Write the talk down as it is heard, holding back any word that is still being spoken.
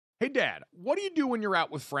Hey, Dad, what do you do when you're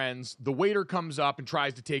out with friends, the waiter comes up and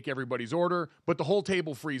tries to take everybody's order, but the whole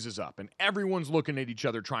table freezes up and everyone's looking at each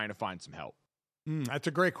other trying to find some help? That's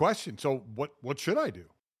a great question. So what should I do?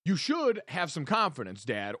 You should have some confidence,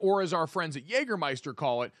 Dad, or as our friends at Jägermeister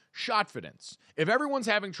call it, shotfidence. If everyone's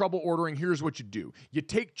having trouble ordering, here's what you do. You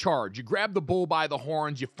take charge, you grab the bull by the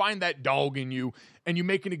horns, you find that dog in you, and you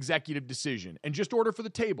make an executive decision. And just order for the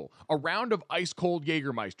table a round of ice-cold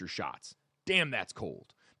Jägermeister shots. Damn, that's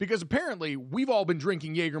cold. Because apparently, we've all been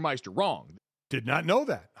drinking Jägermeister wrong. Did not know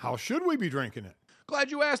that. How should we be drinking it? Glad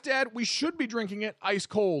you asked, Dad. We should be drinking it ice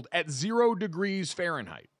cold at 0 degrees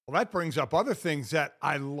Fahrenheit. Well, that brings up other things that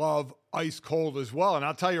I love ice cold as well. And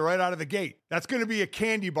I'll tell you right out of the gate, that's going to be a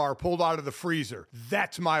candy bar pulled out of the freezer.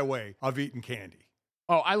 That's my way of eating candy.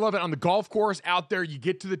 Oh, I love it. On the golf course out there, you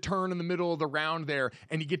get to the turn in the middle of the round there,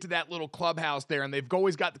 and you get to that little clubhouse there, and they've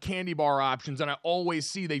always got the candy bar options, and I always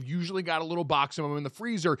see they've usually got a little box of them in the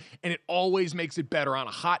freezer, and it always makes it better on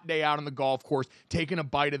a hot day out on the golf course, taking a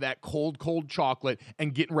bite of that cold, cold chocolate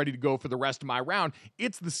and getting ready to go for the rest of my round.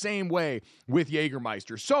 It's the same way with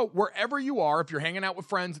Jägermeister. So wherever you are, if you're hanging out with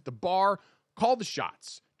friends at the bar, call the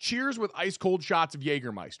shots. Cheers with ice-cold shots of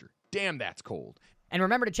Jägermeister. Damn, that's cold. And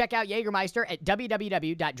remember to check out Jägermeister at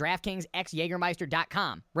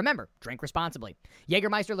www.draftkingsxjagermeister.com. Remember, drink responsibly.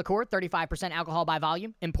 Jägermeister liqueur, 35% alcohol by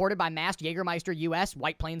volume, imported by Mast Jägermeister US,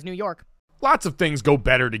 White Plains, New York. Lots of things go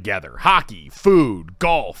better together. Hockey, food,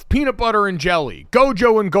 golf, peanut butter and jelly,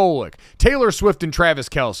 Gojo and Golic, Taylor Swift and Travis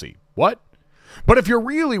Kelce. What? But if you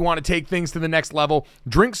really want to take things to the next level,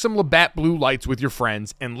 drink some Labatt Blue Lights with your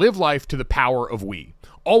friends and live life to the power of we.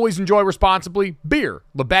 Always enjoy responsibly. Beer,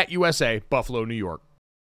 Labatt USA, Buffalo, New York.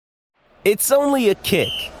 It's only a kick,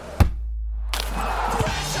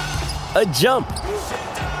 a jump,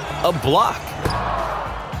 a block.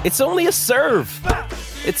 It's only a serve.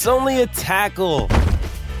 It's only a tackle,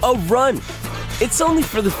 a run. It's only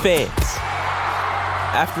for the fans.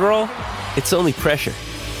 After all, it's only pressure.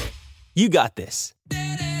 You got this.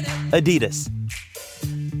 Adidas.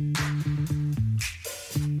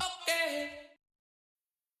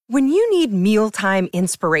 When you need mealtime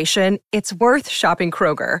inspiration, it's worth shopping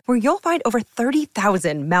Kroger, where you'll find over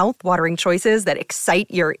 30,000 mouth-watering choices that excite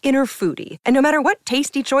your inner foodie. And no matter what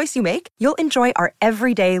tasty choice you make, you'll enjoy our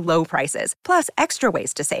everyday low prices, plus extra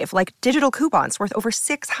ways to save, like digital coupons worth over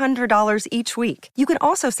 $600 each week. You can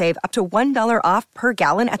also save up to $1 off per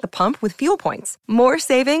gallon at the pump with fuel points. More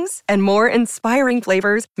savings and more inspiring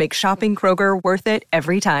flavors make shopping Kroger worth it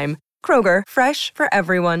every time. Kroger, fresh for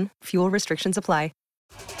everyone. Fuel restrictions apply.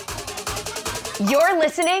 You're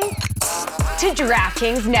listening to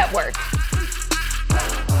DraftKings Network.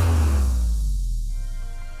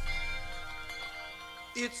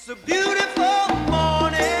 It's a beautiful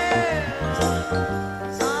morning.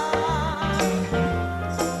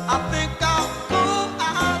 I think I'll go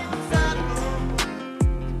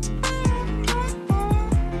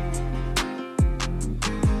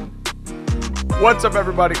outside. What's up,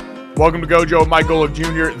 everybody? Welcome to Gojo with Mike Golic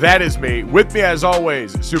Jr. That is me. With me, as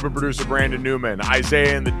always, super producer Brandon Newman,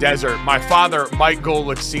 Isaiah in the desert, my father, Mike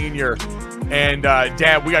Golic Sr., and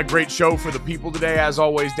Dad, we got a great show for the people today. As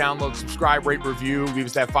always, download, subscribe, rate, review, leave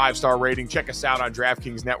us that 5-star rating. Check us out on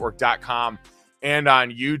DraftKingsNetwork.com and on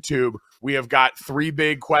YouTube. We have got 3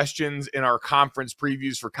 big questions in our conference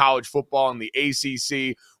previews for college football and the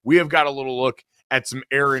ACC. We have got a little look at some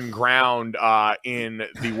air and ground in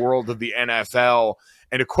the world of the NFL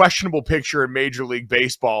and a questionable picture in Major League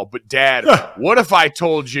Baseball. But, Dad, what if I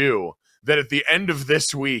told you that at the end of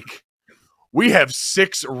this week, we have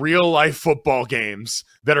 6 real-life football games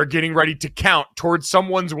that are getting ready to count towards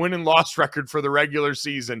someone's win and loss record for the regular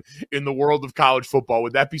season in the world of college football?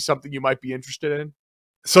 Would that be something you might be interested in?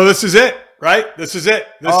 So this is it, right? This is it.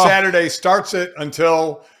 This Saturday starts it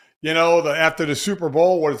until, after the Super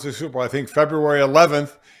Bowl. What is the Super Bowl? I think February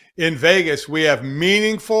 11th in Vegas. We have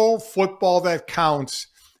meaningful football that counts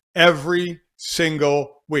every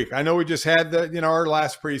single week. I know we just had our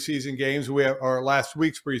last preseason games. We have our last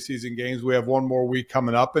week's preseason games. We have one more week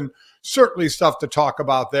coming up, and certainly stuff to talk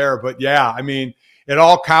about there. But yeah, I mean, it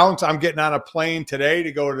all counts. I'm getting on a plane today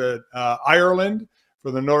to go to Ireland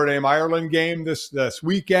for the Notre Dame Ireland game this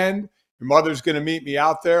weekend. Your mother's going to meet me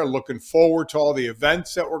out there. Looking forward to all the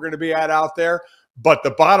events that we're going to be at out there. But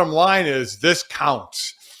the bottom line is this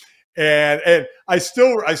counts. And I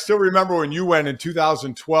still remember when you went in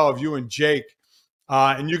 2012, you and Jake,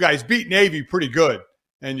 and you guys beat Navy pretty good.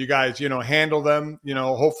 And you guys, handle them,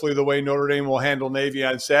 hopefully the way Notre Dame will handle Navy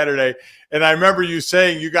on Saturday. And I remember you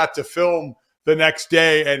saying you got to film the next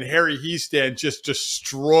day and Harry Heastand just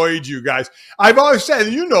destroyed you guys. I've always said,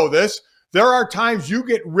 this, there are times you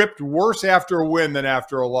get ripped worse after a win than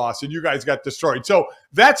after a loss, and you guys got destroyed. So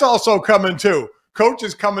that's also coming too. Coach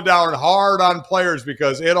is coming down hard on players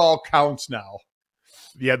because it all counts now.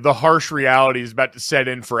 Yeah, the harsh reality is about to set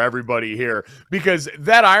in for everybody here because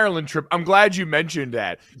that Ireland trip, I'm glad you mentioned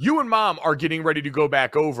that. You and Mom are getting ready to go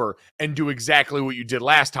back over and do exactly what you did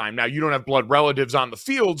last time. Now, you don't have blood relatives on the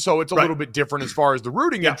field, so it's a little bit different as far as the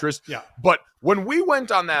rooting interest. Yeah. But when we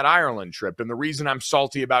went on that Ireland trip, and the reason I'm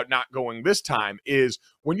salty about not going this time is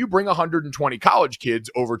when you bring 120 college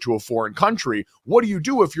kids over to a foreign country, what do you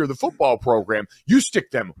do if you're the football program? You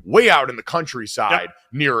stick them way out in the countryside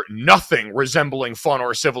near nothing resembling fun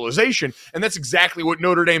or civilization. And that's exactly what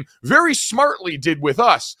Notre Dame very smartly did with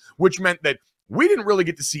us, which meant that we didn't really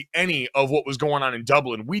get to see any of what was going on in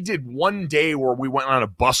Dublin. We did one day where we went on a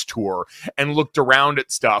bus tour and looked around at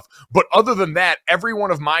stuff. But other than that, every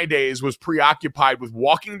one of my days was preoccupied with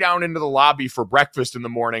walking down into the lobby for breakfast in the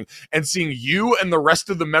morning and seeing you and the rest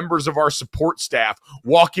of the members of our support staff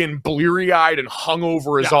walk in bleary-eyed and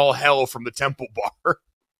hungover as all hell from the Temple Bar.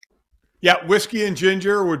 Yeah, whiskey and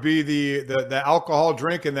ginger would be the alcohol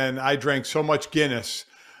drink, and then I drank so much Guinness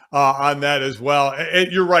on that as well.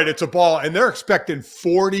 You're right, it's a ball, and they're expecting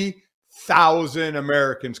 40,000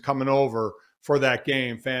 Americans coming over for that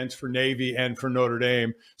game, fans for Navy and for Notre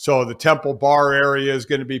Dame. So the Temple Bar area is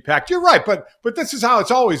going to be packed. You're right, but this is how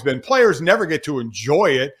it's always been. Players never get to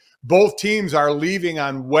enjoy it. Both teams are leaving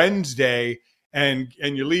on Wednesday, and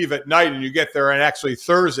you leave at night, and you get there, and actually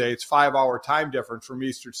Thursday, it's 5-hour time difference from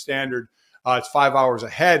Eastern Standard. It's 5 hours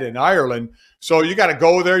ahead in Ireland. So you got to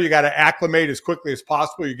go there. You got to acclimate as quickly as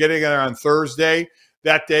possible. You're getting there on Thursday.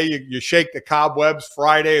 That day, you shake the cobwebs.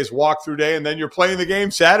 Friday is walkthrough day, and then you're playing the game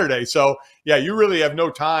Saturday. So, yeah, you really have no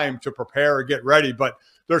time to prepare or get ready. But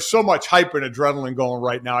there's so much hype and adrenaline going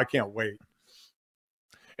right now. I can't wait.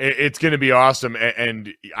 It's going to be awesome,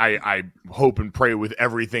 and I hope and pray with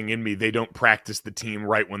everything in me they don't practice the team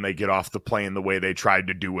right when they get off the plane the way they tried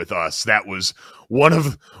to do with us. That was one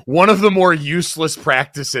of the more useless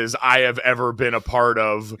practices I have ever been a part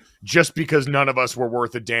of, just because none of us were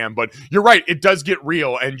worth a damn. But you're right, it does get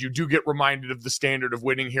real, and you do get reminded of the standard of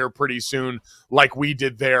winning here pretty soon, like we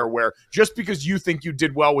did there, where just because you think you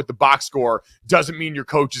did well with the box score doesn't mean your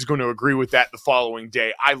coach is going to agree with that the following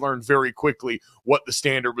day. I learned very quickly what the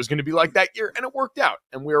standard was going to be like that year, and it worked out,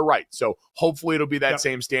 and we were right. So hopefully it'll be that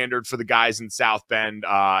same standard for the guys in South Bend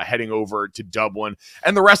heading over to Dublin.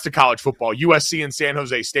 And the rest of college football, USC and San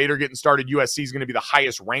Jose State are getting started. USC is going to be the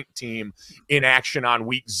highest ranked team in action on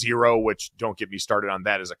week 0, which don't get me started on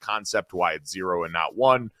that as a concept, why it's 0 and not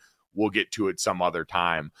 1. We'll get to it some other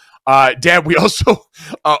time. Dad, we also,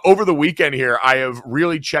 over the weekend here, I have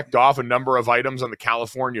really checked off a number of items on the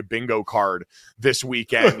California bingo card this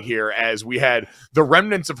weekend here, as we had the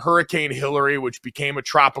remnants of Hurricane Hillary, which became a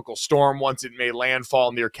tropical storm once it made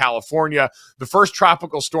landfall near California. The first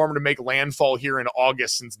tropical storm to make landfall here in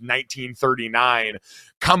August since 1939.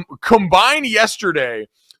 Combined yesterday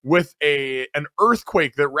with an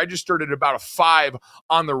earthquake that registered at about a 5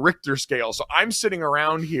 on the Richter scale. So I'm sitting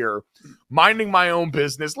around here minding my own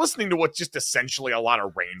business, listening to what's just essentially a lot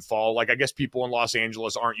of rainfall. Like, I guess people in Los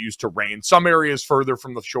Angeles aren't used to rain. Some areas further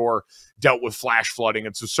from the shore dealt with flash flooding,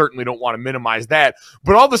 and so certainly don't want to minimize that.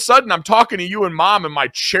 But all of a sudden, I'm talking to you and Mom, and my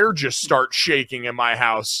chair just starts shaking in my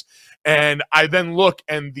house. And I then look,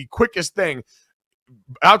 and the quickest thing,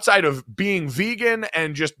 outside of being vegan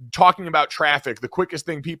and just talking about traffic, the quickest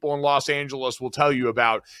thing people in Los Angeles will tell you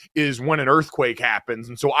about is when an earthquake happens.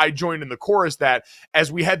 And so I joined in the chorus that as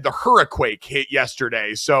we had the HurriQuake hit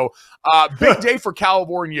yesterday. So big day for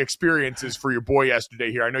California experiences for your boy yesterday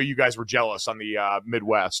here. I know you guys were jealous on the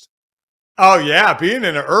Midwest. Oh, yeah, being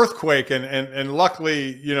in an earthquake, and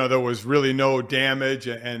luckily, there was really no damage,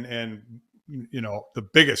 and the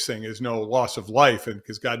biggest thing is no loss of life, and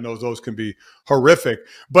because God knows those can be horrific.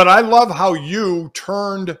 But I love how you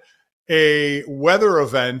turned a weather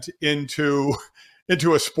event into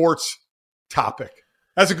a sports topic.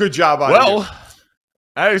 That's a good job on you.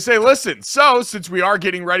 I say, listen, so since we are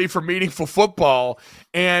getting ready for meaningful football,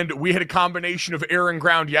 and we had a combination of air and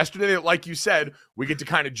ground yesterday that, like you said, we get to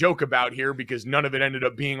kind of joke about here because none of it ended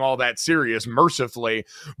up being all that serious, mercifully.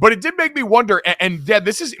 But it did make me wonder, and Dad,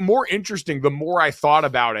 this is more interesting the more I thought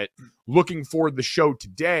about it, looking forward to the show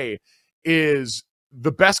today, is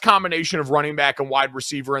the best combination of running back and wide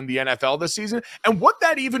receiver in the NFL this season, and what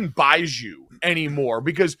that even buys you anymore.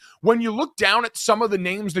 Because when you look down at some of the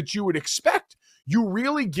names that you would expect, you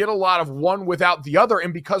really get a lot of one without the other.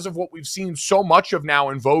 And because of what we've seen so much of now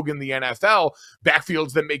in vogue in the NFL,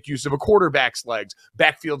 backfields that make use of a quarterback's legs,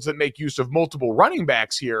 backfields that make use of multiple running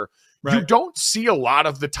backs here, you don't see a lot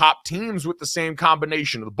of the top teams with the same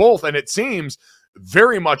combination of both. And it seems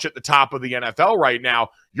very much at the top of the NFL right now,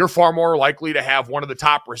 you're far more likely to have one of the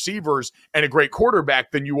top receivers and a great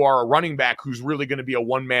quarterback than you are a running back who's really going to be a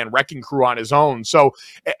one-man wrecking crew on his own. So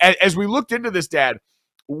as we looked into this, Dad,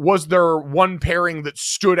 was there one pairing that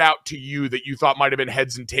stood out to you that you thought might have been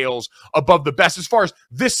heads and tails above the best as far as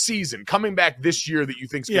this season, coming back this year, that you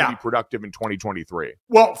think is going to be productive in 2023?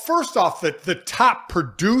 Well, first off, the top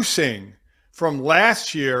producing from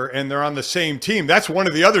last year, and they're on the same team. That's one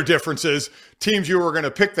of the other differences. Teams you were going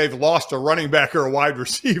to pick, they've lost a running back or a wide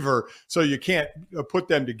receiver, so you can't put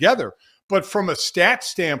them together. But from a stat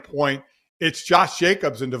standpoint, it's Josh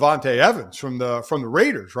Jacobs and Devontae Evans from the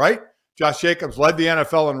Raiders, right? Josh Jacobs led the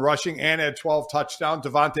NFL in rushing and had 12 touchdowns.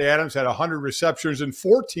 Devontae Adams had 100 receptions and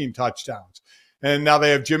 14 touchdowns. And now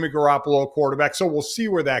they have Jimmy Garoppolo, quarterback. So we'll see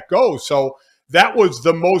where that goes. So that was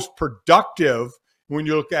the most productive when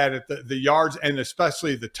you look at it, the yards and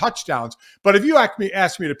especially the touchdowns. But if you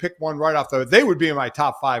ask me to pick one right off they would be in my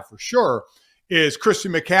top 5 for sure, is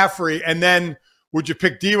Christian McCaffrey. And then would you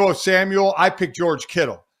pick Deebo Samuel? I pick George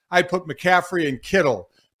Kittle. I'd put McCaffrey and Kittle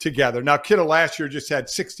together. Now, Kittle last year just had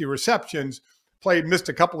 60 receptions, missed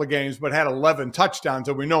a couple of games, but had 11 touchdowns.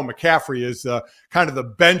 And we know McCaffrey is kind of the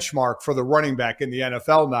benchmark for the running back in the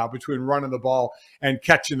NFL now, between running the ball and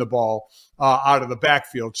catching the ball out of the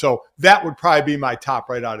backfield. So that would probably be my top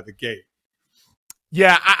right out of the gate.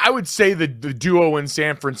 Yeah, I would say the duo in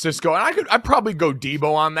San Francisco, and I'd probably go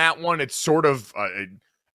Deebo on that one. It's sort of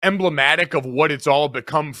emblematic of what it's all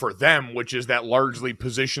become for them, which is that largely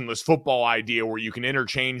positionless football idea where you can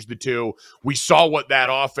interchange the two. We saw what that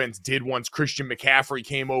offense did once Christian McCaffrey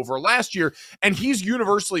came over last year, and he's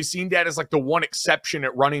universally seen that as like the one exception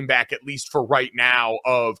at running back, at least for right now,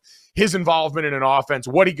 of his involvement in an offense,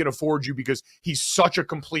 what he can afford you, because he's such a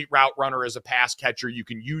complete route runner as a pass catcher. You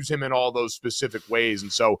can use him in all those specific ways.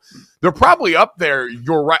 And so they're probably up there.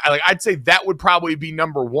 You're right. Like, I'd say that would probably be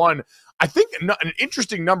number one. I think an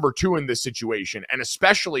interesting number 2 in this situation, and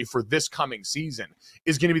especially for this coming season,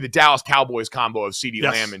 is going to be the Dallas Cowboys combo of CeeDee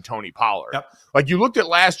Lamb and Tony Pollard. Yep. Like, you looked at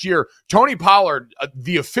last year, Tony Pollard,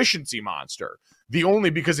 the efficiency monster,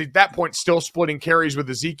 because at that point still splitting carries with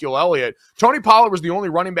Ezekiel Elliott. Tony Pollard was the only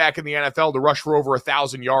running back in the NFL to rush for over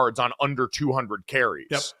 1,000 yards on under 200 carries.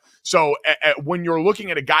 Yep. So when you're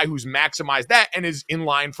looking at a guy who's maximized that and is in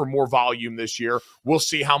line for more volume this year, we'll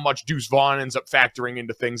see how much Deuce Vaughn ends up factoring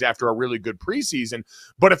into things after a really good preseason.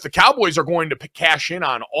 But if the Cowboys are going to cash in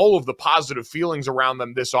on all of the positive feelings around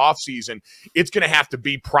them this offseason, it's going to have to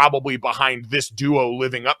be probably behind this duo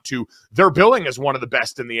living up to their billing as one of the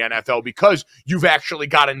best in the NFL, because you've actually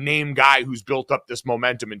got a name guy who's built up this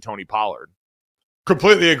momentum in Tony Pollard.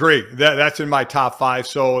 Completely agree. That's in my top 5.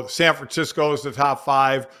 So San Francisco is the top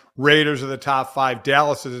 5. Raiders are the top 5.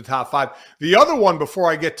 Dallas is the top 5. The other one,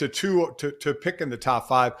 before I get to pick in the top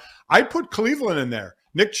 5, I put Cleveland in there.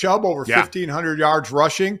 Nick Chubb over 1,500 yards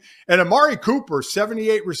rushing, and Amari Cooper,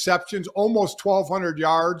 78 receptions, almost 1,200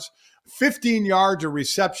 yards, 15 yards a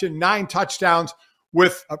reception, 9 touchdowns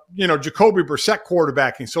with Jacoby Brissett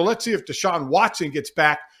quarterbacking. So let's see if Deshaun Watson gets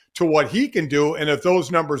back to what he can do, and if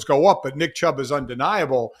those numbers go up. But Nick Chubb is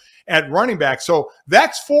undeniable at running back. So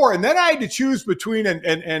that's 4. And then I had to choose between,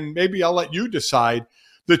 and maybe I'll let you decide,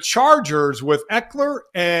 the Chargers with Eckler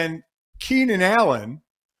and Keenan Allen,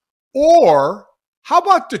 or how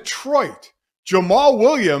about Detroit? Jamal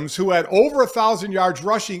Williams, who had over 1,000 yards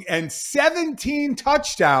rushing and 17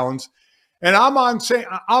 touchdowns, and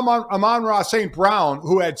Amon-Ra St. Brown,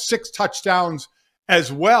 who had 6 touchdowns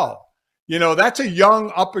as well. That's a young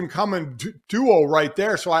up-and-coming duo right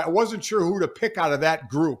there. So I wasn't sure who to pick out of that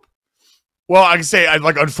group. Well, I can say,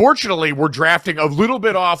 unfortunately, we're drafting a little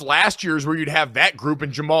bit off last year's where you'd have that group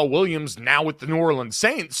and Jamal Williams now with the New Orleans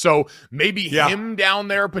Saints. So maybe him down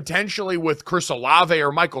there potentially with Chris Olave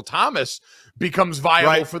or Michael Thomas becomes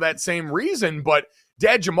viable for that same reason. But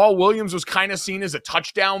Dad, Jamal Williams was kind of seen as a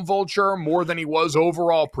touchdown vulture more than he was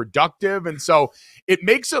overall productive. And so it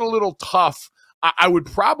makes it a little tough. I would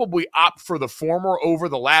probably opt for the former over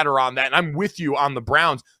the latter on that. And I'm with you on the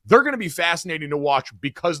Browns. They're going to be fascinating to watch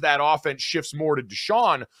because that offense shifts more to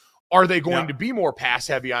Deshaun. Are they going to be more pass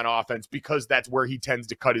heavy on offense because that's where he tends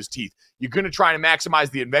to cut his teeth? You're going to try to maximize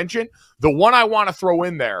the invention. The one I want to throw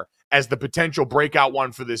in there as the potential breakout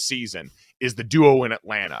one for this season is the duo in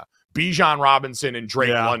Atlanta, Bijan Robinson and Drake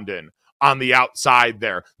London. on the outside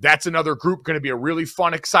there. That's another group going to be a really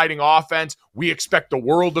fun, exciting offense. We expect the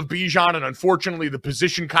world of Bijan, and unfortunately, the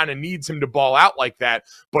position kind of needs him to ball out like that.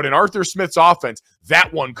 But in Arthur Smith's offense,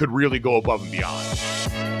 that one could really go above and beyond.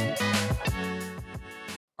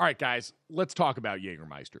 All right, guys, let's talk about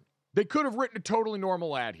Jägermeister. They could have written a totally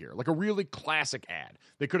normal ad here, like a really classic ad.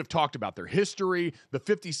 They could have talked about their history, the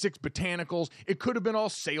 56 botanicals. It could have been all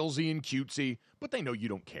salesy and cutesy, but they know you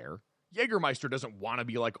don't care. Jägermeister doesn't want to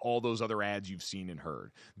be like all those other ads you've seen and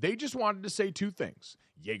heard. They just wanted to say two things.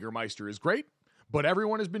 Jägermeister is great, but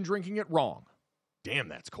everyone has been drinking it wrong. Damn,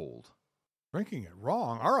 that's cold. Drinking it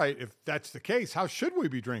wrong? All right, if that's the case, how should we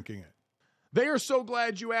be drinking it? They are so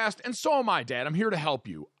glad you asked, and so am I, Dad. I'm here to help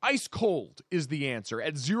you. Ice cold is the answer,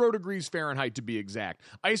 at 0 degrees Fahrenheit to be exact.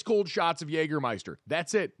 Ice cold shots of Jägermeister.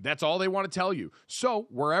 That's it. That's all they want to tell you. So,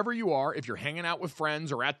 wherever you are, if you're hanging out with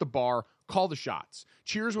friends or at the bar, call the shots.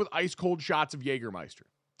 Cheers with ice cold shots of Jägermeister.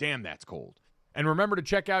 Damn, that's cold. And remember to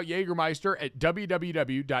check out Jägermeister at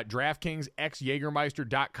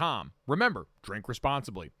www.draftkingsxjagermeister.com. Remember, drink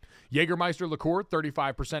responsibly. Jägermeister liqueur,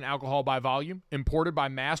 35% alcohol by volume, imported by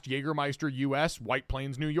Mast Jägermeister US, White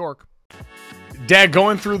Plains, New York. Dad,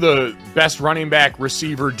 going through the best running back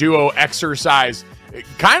receiver duo exercise, it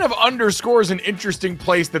kind of underscores an interesting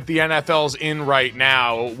place that the NFL's in right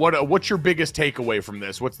now. What's your biggest takeaway from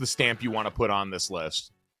this? What's the stamp you want to put on this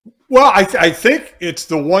list? Well, I think it's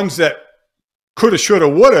the ones that coulda, shoulda,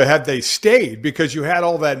 woulda had they stayed, because you had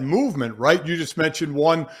all that movement, right? You just mentioned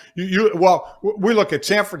one. Well, we look at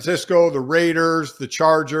San Francisco, the Raiders, the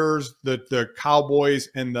Chargers, the Cowboys,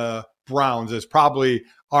 and the Browns as probably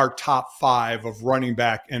our top 5 of running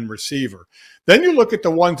back and receiver. Then you look at the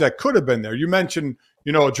ones that could have been there. You mentioned,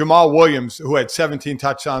 Jamal Williams, who had 17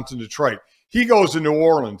 touchdowns in Detroit. He goes to New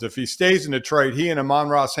Orleans. If he stays in Detroit, he and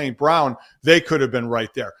Amon-Ra St. Brown, they could have been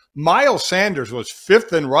right there. Miles Sanders was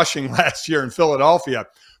 5th in rushing last year in Philadelphia.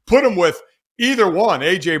 Put him with either one,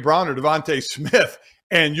 A.J. Brown or Devontae Smith,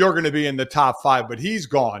 and you're going to be in the top 5, but he's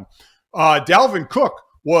gone. Dalvin Cook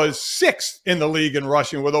was 6th in the league in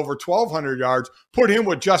rushing with over 1,200 yards. Put him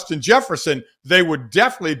with Justin Jefferson, they would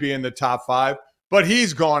definitely be in the top 5, but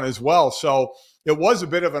he's gone as well. So it was a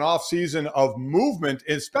bit of an offseason of movement,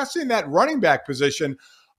 especially in that running back position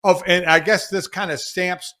and I guess this kind of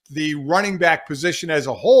stamps the running back position as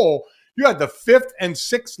a whole. You had the 5th and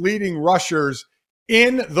 6th leading rushers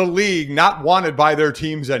in the league not wanted by their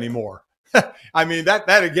teams anymore. I mean,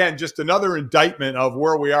 that again, just another indictment of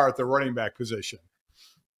where we are at the running back position.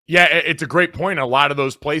 Yeah, it's a great point. A lot of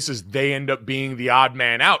those places, they end up being the odd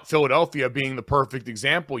man out. Philadelphia being the perfect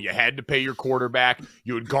example. You had to pay your quarterback.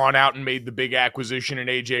 You had gone out and made the big acquisition in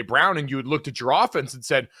A.J. Brown, and you had looked at your offense and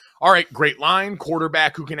said, all right, great line,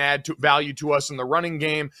 quarterback who can add value to us in the running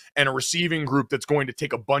game, and a receiving group that's going to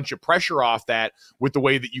take a bunch of pressure off that with the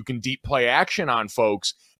way that you can deep play action on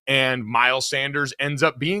folks. And Miles Sanders ends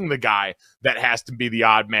up being the guy that has to be the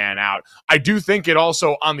odd man out. I do think it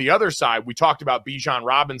also, on the other side, we talked about Bijan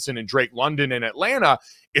Robinson and Drake London in Atlanta.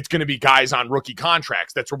 It's going to be guys on rookie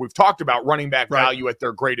contracts. That's where we've talked about running back value at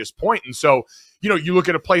their greatest point. And so, you look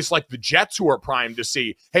at a place like the Jets, who are primed to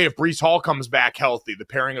see, hey, if Breece Hall comes back healthy, the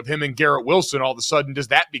pairing of him and Garrett Wilson, all of a sudden, does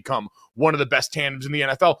that become one of the best tandems in the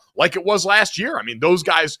NFL like it was last year? I mean, those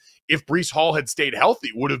guys, if Breece Hall had stayed healthy,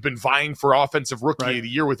 would have been vying for Offensive Rookie of the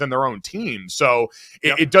Year within their own team. So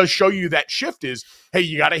it does show you that shift is, hey,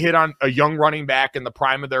 you got to hit on a young running back in the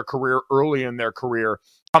prime of their career, early in their career,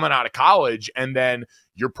 coming out of college, and then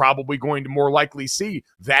you're probably going to more likely see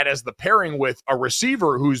that as the pairing with a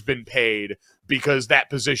receiver who's been paid, because that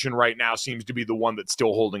position right now seems to be the one that's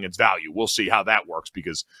still holding its value. We'll see how that works,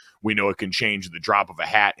 because we know it can change the drop of a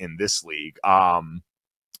hat in this league.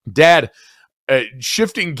 Dad,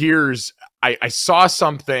 shifting gears, I saw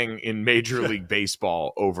something in Major League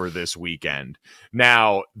Baseball over this weekend.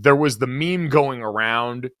 Now, there was the meme going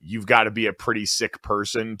around, you've got to be a pretty sick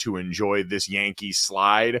person to enjoy this Yankee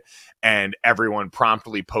slide, and everyone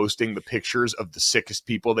promptly posting the pictures of the sickest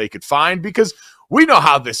people they could find, because we know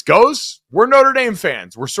how this goes. We're Notre Dame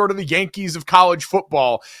fans. We're sort of the Yankees of college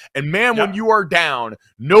football. And man, when you are down,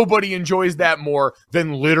 nobody enjoys that more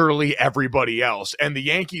than literally everybody else. And the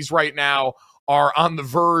Yankees right now are on the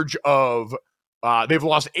verge of they've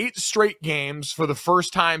lost 8 straight games for the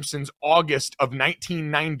first time since August of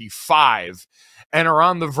 1995, and are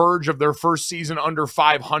on the verge of their first season under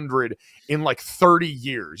 500 in like 30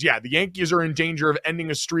 years. Yeah, the Yankees are in danger of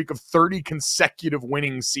ending a streak of 30 consecutive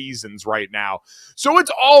winning seasons right now. So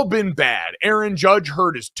it's all been bad. Aaron Judge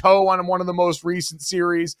hurt his toe on one of the most recent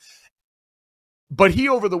series. But he,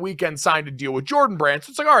 over the weekend, signed a deal with Jordan Brand. So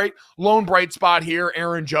it's like, all right, lone bright spot here.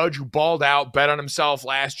 Aaron Judge, who balled out, bet on himself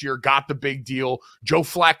last year, got the big deal. Joe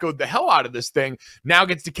Flacco'd the hell out of this thing. Now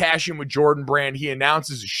gets to cash in with Jordan Brand. He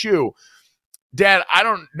announces a shoe. Dad, I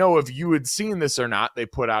don't know if you had seen this or not. They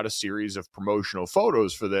put out a series of promotional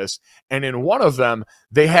photos for this, and in one of them,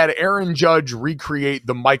 they had Aaron Judge recreate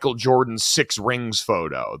the Michael Jordan 6 rings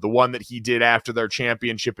photo, the one that he did after their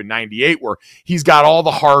championship in 98, where he's got all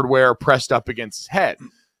the hardware pressed up against his head.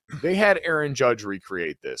 They had Aaron Judge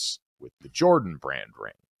recreate this with the Jordan Brand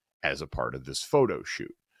ring as a part of this photo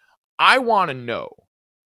shoot. I want to know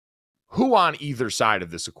who on either side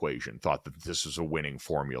of this equation thought that this was a winning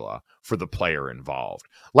formula for the player involved.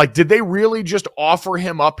 Like, did they really just offer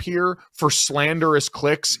him up here for slanderous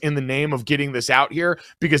clicks in the name of getting this out here?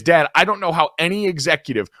 Because, Dad, I don't know how any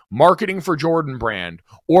executive marketing for Jordan Brand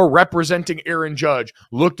or representing Aaron Judge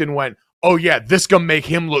looked and went, oh, yeah, this gonna make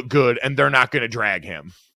him look good, and they're not going to drag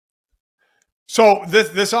him. So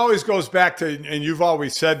this always goes back to, and you've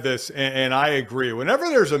always said this, and I agree. Whenever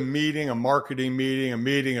there's a meeting, a marketing meeting, a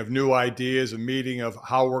meeting of new ideas, a meeting of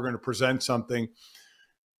how we're going to present something,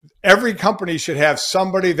 every company should have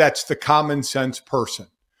somebody that's the common sense person,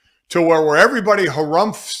 to where everybody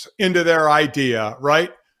harumphs into their idea,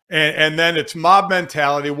 right? And then it's mob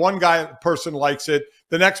mentality. One person likes it,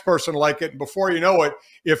 the next person like it, and before you know it,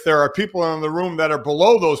 if there are people in the room that are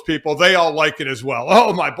below those people, they all like it as well.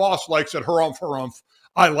 Oh, my boss likes it, harumph, harumph.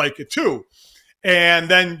 I like it too. And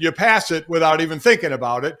then you pass it without even thinking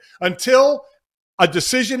about it until a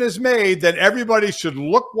decision is made that everybody should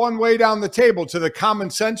look one way down the table to the common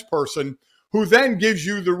sense person, who then gives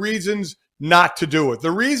you the reasons not to do it,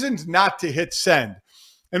 the reasons not to hit send.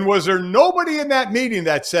 And was there nobody in that meeting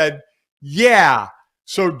that said, yeah,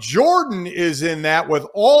 so Jordan is in that with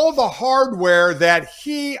all the hardware that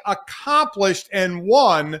he accomplished and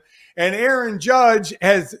won, and Aaron Judge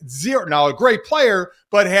has zero, now a great player,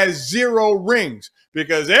 but has 0 rings?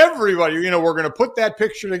 Because everybody, we're going to put that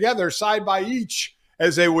picture together side by each,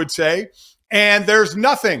 as they would say, and there's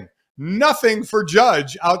nothing for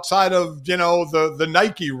Judge outside of, the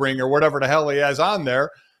Nike ring or whatever the hell he has on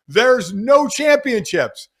there. There's no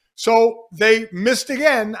championships. So they missed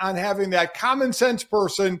again on having that common sense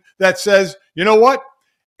person that says, you know what?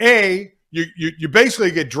 A, you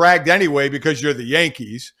basically get dragged anyway because you're the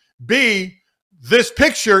Yankees. B, this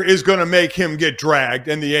picture is going to make him get dragged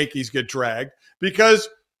and the Yankees get dragged because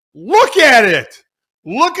look at it.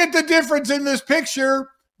 Look at the difference in this picture.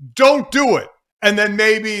 Don't do it. And then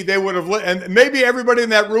maybe they would have, and maybe everybody in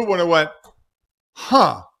that room would have went,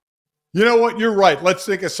 huh, you know what? You're right. Let's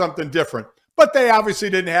think of something different. But they obviously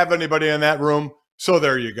didn't have anybody in that room. So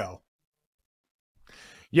there you go.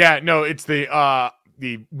 Yeah, no, it's the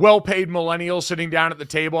well-paid millennial sitting down at the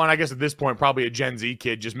table, and I guess at this point probably a Gen Z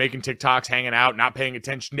kid just making TikToks, hanging out, not paying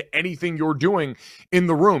attention to anything you're doing in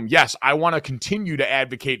the room. Yes, I want to continue to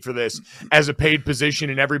advocate for this as a paid position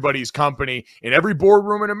in everybody's company. In every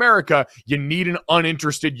boardroom in America, you need an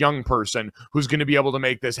uninterested young person who's going to be able to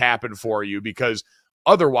make this happen for you, because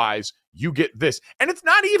otherwise, you get this. And it's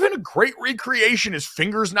not even a great recreation. His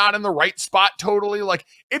finger's not in the right spot totally. Like,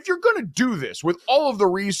 if you're going to do this with all of the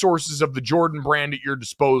resources of the Jordan Brand at your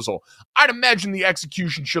disposal, I'd imagine the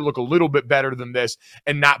execution should look a little bit better than this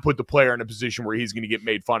and not put the player in a position where he's going to get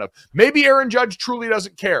made fun of. Maybe Aaron Judge truly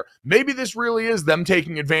doesn't care. Maybe this really is them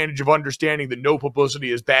taking advantage of understanding that no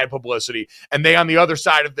publicity is bad publicity, and they, on the other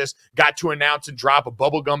side of this, got to announce and drop a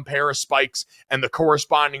bubblegum pair of spikes and the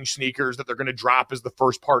corresponding sneakers that they're going to drop as the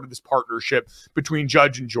first part of this partnership between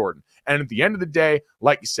Judge and Jordan. And at the end of the day,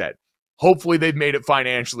 like you said, hopefully they've made it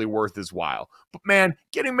financially worth his while. But man,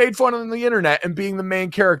 getting made fun of on the internet and being the main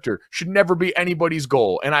character should never be anybody's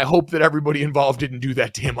goal. And I hope that everybody involved didn't do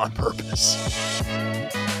that to him on purpose.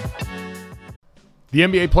 The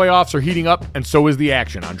NBA playoffs are heating up, and so is the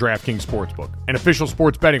action on DraftKings Sportsbook, an official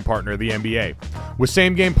sports betting partner of the NBA. With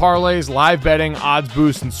same-game parlays, live betting, odds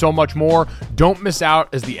boosts, and so much more, don't miss out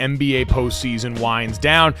as the NBA postseason winds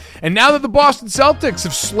down. And now that the Boston Celtics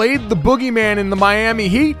have slayed the boogeyman in the Miami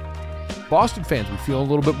Heat, Boston fans would feel a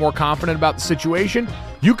little bit more confident about the situation.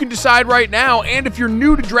 You can decide right now, and if you're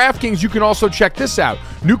new to DraftKings, you can also check this out.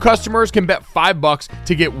 New customers can bet $5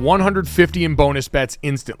 to get $150 in bonus bets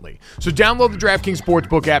instantly. So download the DraftKings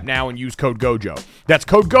Sportsbook app now and use code GOJO. That's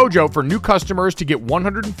code GOJO for new customers to get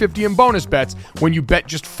 $150 in bonus bets when you bet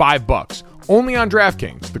just $5. Only on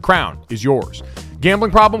DraftKings. The crown is yours.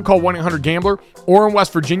 Gambling problem? Call 1-800-GAMBLER. Or in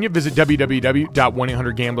West Virginia, visit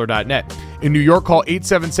www.1800gambler.net. In New York, call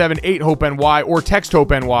 877-8-HOPE-NY or text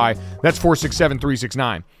HOPE-NY. That's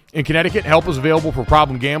 467-369. In Connecticut, help is available for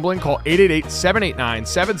problem gambling. Call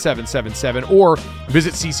 888-789-7777 or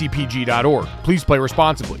visit ccpg.org. Please play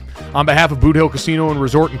responsibly. On behalf of Boot Hill Casino and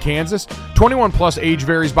Resort in Kansas, 21 plus, age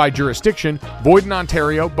varies by jurisdiction, void in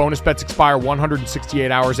Ontario. Bonus bets expire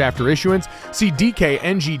 168 hours after issuance. See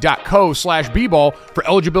dkng.co/bball for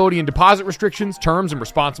eligibility and deposit restrictions, terms, and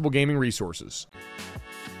responsible gaming resources.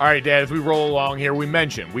 All right, Dad, as we roll along here, we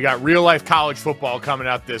mentioned we got real-life college football coming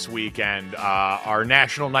up this weekend. Our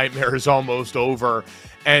national nightmare is almost over.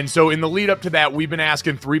 And so in the lead up to that, we've been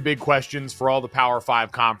asking 3 big questions for all the Power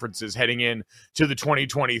 5 conferences heading in to the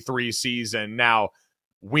 2023 season. Now,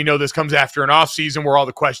 we know this comes after an offseason where all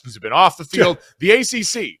the questions have been off the field. The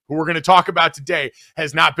ACC, who we're going to talk about today,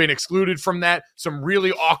 has not been excluded from that. Some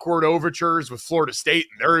really awkward overtures with Florida State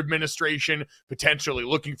and their administration potentially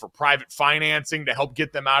looking for private financing to help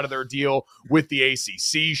get them out of their deal with the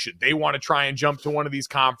ACC, should they want to try and jump to one of these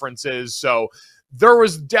conferences. So there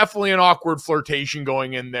was definitely an awkward flirtation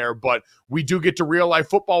going in there, but we do get to real-life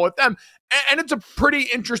football with them. And it's a pretty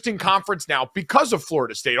interesting conference now because of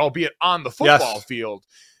Florida State, albeit on the football field.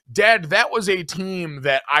 Dad, that was a team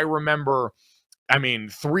that I remember,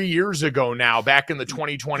 3 years ago now, back in the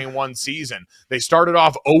 2021 season. They started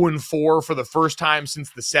off 0-4 for the first time since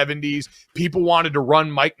the 70s. People wanted to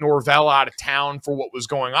run Mike Norvell out of town for what was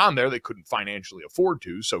going on there. They couldn't financially afford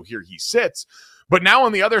to, so here he sits. But now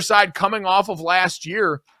on the other side, coming off of last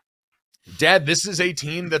year, Dad, this is a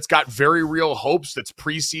team that's got very real hopes, that's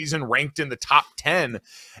preseason ranked in the top 10,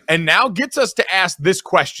 and now gets us to ask this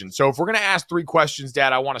question. So if we're going to ask 3 questions,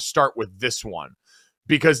 Dad, I want to start with this one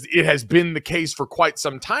because it has been the case for quite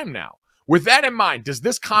some time now. With that in mind, does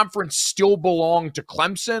this conference still belong to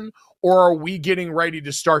Clemson, or are we getting ready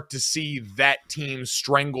to start to see that team's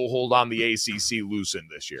stranglehold on the ACC loosen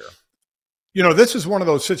this year? You know, this is one of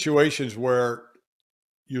those situations where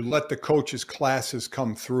you let the coaches' classes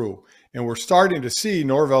come through. And we're starting to see,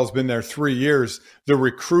 Norvell's been there 3 years, the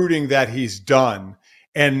recruiting that he's done.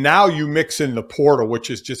 And now you mix in the portal, which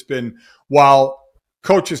has just been, while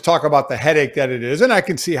coaches talk about the headache that it is, and I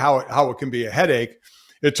can see how it can be a headache,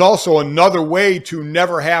 it's also another way to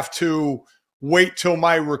never have to wait till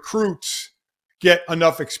my recruits get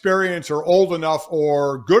enough experience or old enough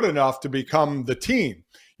or good enough to become the team.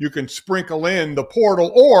 You can sprinkle in the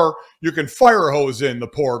portal, or you can fire hose in the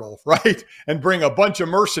portal, right? And bring a bunch of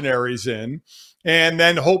mercenaries in and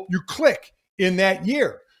then hope you click in that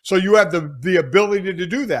year. So you have the ability to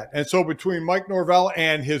do that. And so between Mike Norvell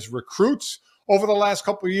and his recruits over the last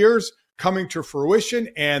couple of years coming to fruition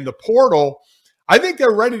and the portal, I think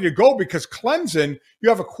they're ready to go because Clemson, you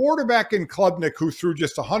have a quarterback in Klubnik who threw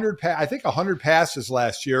just 100 passes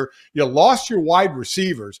last year. You lost your wide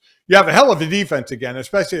receivers. You have a hell of a defense again,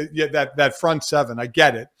 especially that front seven. I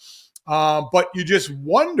get it. But you just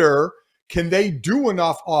wonder, can they do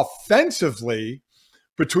enough offensively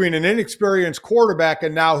between an inexperienced quarterback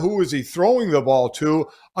and now who is he throwing the ball to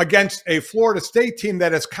against a Florida State team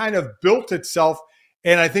that has kind of built itself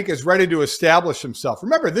and I think is ready to establish himself.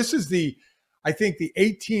 Remember, this is the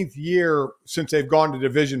 18th year since they've gone to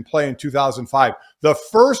division play in 2005. The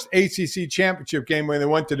first ACC championship game when they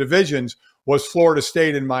went to divisions was Florida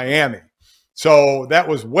State and Miami. So that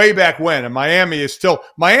was way back when. And Miami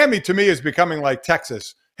to me is becoming like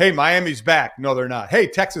Texas. Hey, Miami's back. No, they're not. Hey,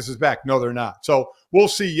 Texas is back. No, they're not. So we'll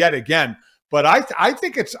see yet again. But I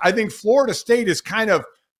think Florida State is kind of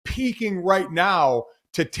peaking right now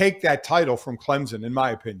to take that title from Clemson, in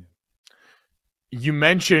my opinion. You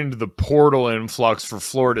mentioned the portal influx for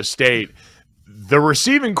Florida State. The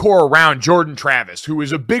receiving core around Jordan Travis, who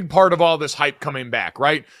is a big part of all this hype coming back,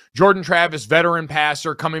 right? Jordan Travis, veteran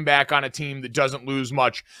passer, coming back on a team that doesn't lose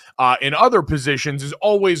much in other positions, is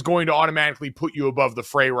always going to automatically put you above the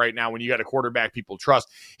fray right now when you got a quarterback people trust.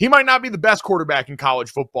 He might not be the best quarterback in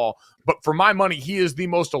college football, but for my money, he is the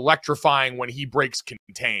most electrifying when he breaks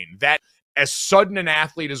contain. That, as sudden an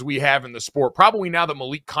athlete as we have in the sport, probably now that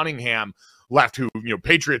Malik Cunningham left, who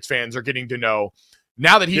Patriots fans are getting to know,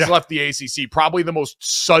 now that he's left the ACC, probably the most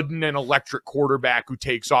sudden and electric quarterback who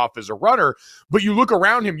takes off as a runner. But you look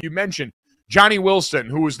around him, you mentioned Johnny Wilson,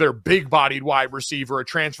 who was their big-bodied wide receiver, a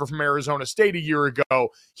transfer from Arizona State a year ago,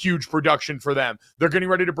 huge production for them. They're getting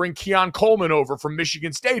ready to bring Keon Coleman over from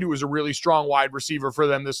Michigan State, who was a really strong wide receiver for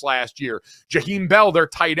them this last year. Jaheim Bell, their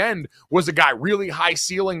tight end, was a guy, really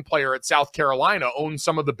high-ceiling player at South Carolina, owned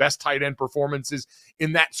some of the best tight end performances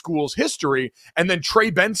in that school's history. And then Trey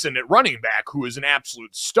Benson at running back, who is an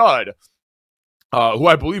absolute stud, who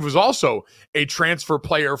I believe was also a transfer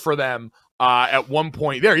player for them at one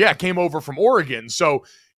point there. Yeah, came over from Oregon. So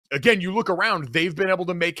again, you look around, they've been able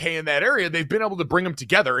to make hay in that area. They've been able to bring them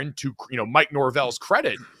together, and to Mike Norvell's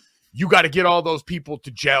credit, you got to get all those people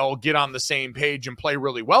to gel, get on the same page, and play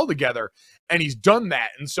really well together. And he's done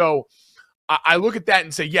that. And so I look at that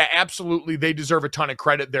and say, yeah, absolutely, they deserve a ton of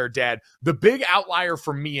credit there, Dad. The big outlier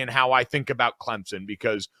for me and how I think about Clemson,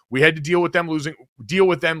 because we had to deal with them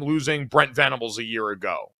losing Brent Venables a year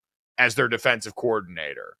ago as their defensive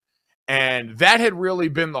coordinator. And that had really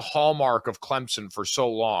been the hallmark of Clemson for so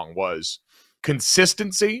long, was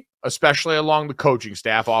consistency, especially along the coaching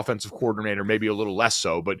staff, offensive coordinator, maybe a little less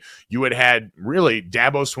so, but you had really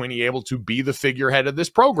Dabo Swinney able to be the figurehead of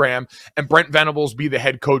this program and Brent Venables be the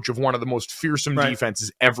head coach of one of the most fearsome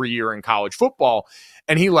defenses every year in college football.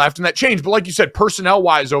 And he left and that changed. But like you said,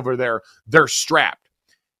 personnel-wise over there, they're strapped.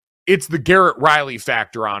 It's the Garrett Riley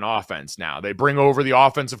factor on offense now. They bring over the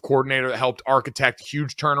offensive coordinator that helped architect a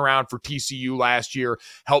huge turnaround for TCU last year,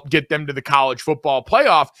 helped get them to the college football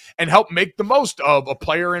playoff, and helped make the most of a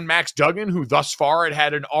player in Max Duggan, who thus far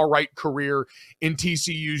had an all right career in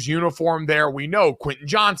TCU's uniform there. We know Quentin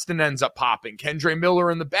Johnston ends up popping, Kendre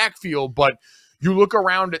Miller in the backfield, but you look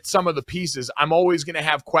around at some of the pieces, I'm always going to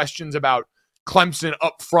have questions about Clemson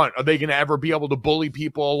up front. Are they going to ever be able to bully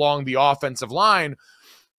people along the offensive line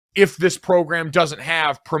if this program doesn't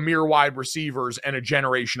have premier wide receivers and a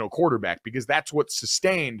generational quarterback? Because that's what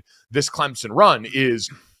sustained this Clemson run, is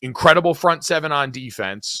incredible front seven on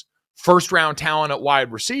defense, first-round talent at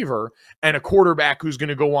wide receiver, and a quarterback who's going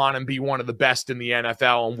to go on and be one of the best in the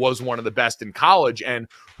NFL and was one of the best in college. And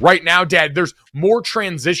right now, Dad, there's more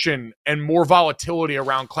transition and more volatility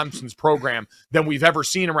around Clemson's program than we've ever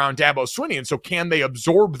seen around Dabo Swinney. And so can they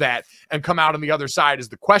absorb that and come out on the other side is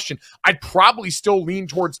the question. I'd probably still lean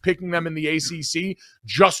towards picking them in the ACC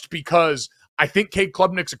just because I think Cade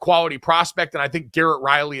Klubnik's a quality prospect, and I think Garrett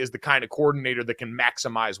Riley is the kind of coordinator that can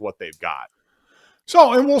maximize what they've got.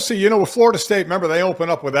 So, and we'll see, with Florida State, remember they open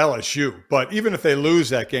up with LSU, but even if they lose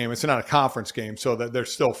that game, it's not a conference game, so that they're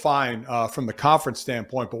still fine from the conference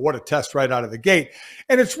standpoint, but what a test right out of the gate.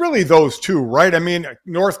 And it's really those two, right? I mean,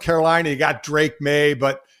 North Carolina, you got Drake May,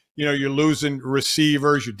 but, you're losing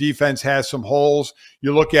receivers. Your defense has some holes.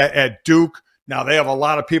 You look at Duke. Now, they have a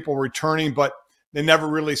lot of people returning, but they never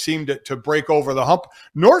really seem to break over the hump.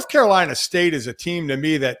 North Carolina State is a team to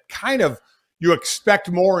me that kind of, you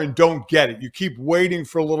expect more and don't get it. You keep waiting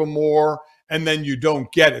for a little more, and then you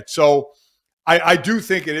don't get it. So I do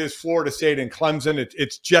think it is Florida State and Clemson.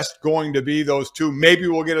 It's just going to be those two. Maybe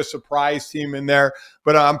we'll get a surprise team in there,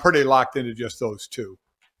 but I'm pretty locked into just those two.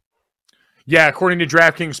 Yeah, according to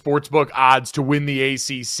DraftKings Sportsbook odds to win the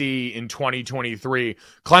ACC in 2023,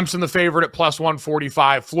 Clemson the favorite at plus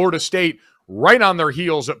 145, Florida State right on their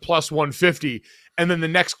heels at plus 150. And then the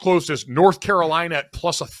next closest, North Carolina at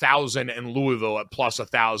plus 1,000 and Louisville at plus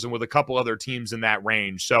 1,000 with a couple other teams in that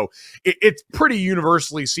range. So it's pretty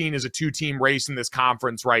universally seen as a two-team race in this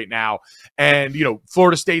conference right now. And,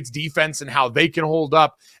 Florida State's defense and how they can hold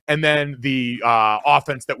up. And then the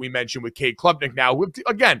offense that we mentioned with Cade Klubnik now.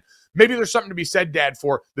 Again, maybe there's something to be said, Dad,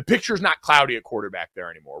 for the picture's not cloudy at quarterback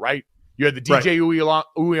there anymore, right? You had the DJ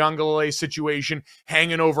Uiagalelei situation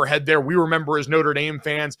hanging overhead there. We remember as Notre Dame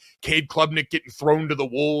fans, Cade Klubnik getting thrown to the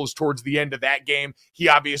wolves towards the end of that game. He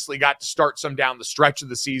obviously got to start some down the stretch of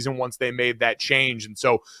the season once they made that change. And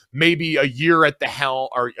so maybe a year at the helm,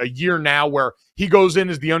 or a year now where he goes in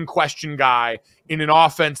as the unquestioned guy in an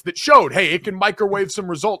offense that showed, hey, it can microwave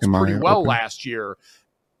some results pretty well last year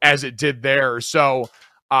as it did there. So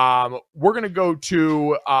we're going to go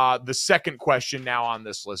to the second question now on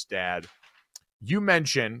this list, Dad. You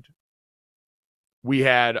mentioned we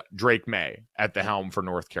had Drake May at the helm for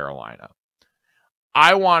North Carolina.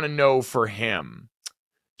 I want to know for him,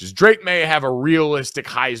 does Drake May have a realistic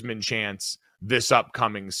Heisman chance this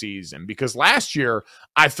upcoming season? Because last year,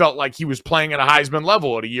 I felt like he was playing at a Heisman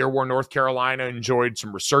level at a year where North Carolina enjoyed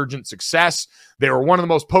some resurgent success. They were one of the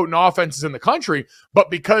most potent offenses in the country,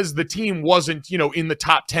 but because the team wasn't, in the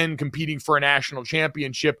top 10 competing for a national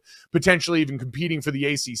championship, potentially even competing for the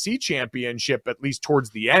ACC championship, at least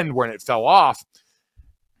towards the end when it fell off,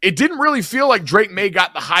 it didn't really feel like Drake May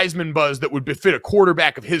got the Heisman buzz that would befit a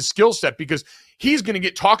quarterback of his skill set, because he's going to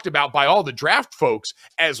get talked about by all the draft folks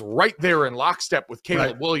as right there in lockstep with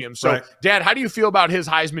Caleb Williams. So, Dad, how do you feel about his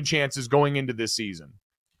Heisman chances going into this season?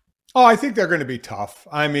 Oh, I think they're going to be tough.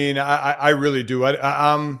 I mean, I really do.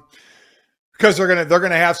 Because they're going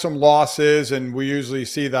to have some losses, and we usually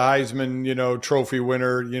see the Heisman, trophy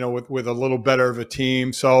winner, with a little better of a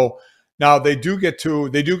team. So now they do get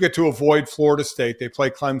to avoid Florida State. They play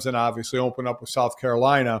Clemson, obviously, open up with South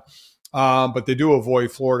Carolina, but they do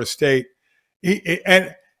avoid Florida State.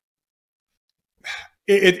 And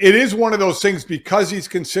it is one of those things, because he's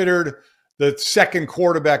considered the second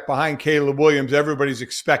quarterback behind Caleb Williams. Everybody's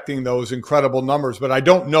expecting those incredible numbers, but I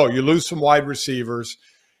don't know. You lose some wide receivers,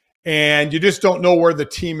 and you just don't know where the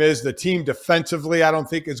team is. The team defensively, I don't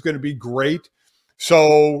think is going to be great.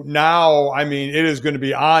 So now, I mean, it is going to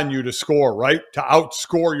be on you to score, right? To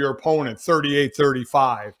outscore your opponent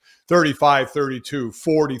 38-35, 35-32,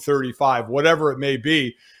 40-35, whatever it may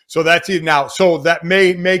be. So that's even now. So that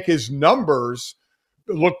may make his numbers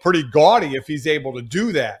look pretty gaudy if he's able to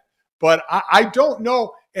do that. But I don't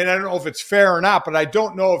know, and I don't know if it's fair or not, but I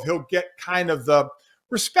don't know if he'll get kind of the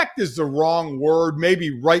respect is the wrong word,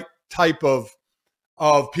 maybe right type of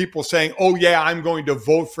people saying, "Oh yeah, I'm going to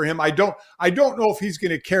vote for him." I don't know if he's going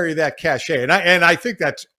to carry that cachet, and I think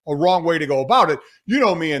that's a wrong way to go about it. You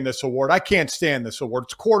know me in this award, I can't stand this award.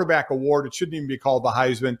 It's a quarterback award. It shouldn't even be called the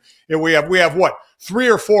Heisman. And we have what 3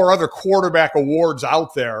 or 4 other quarterback awards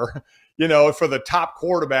out there, you know, for the top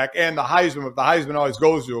quarterback and the Heisman. But the Heisman always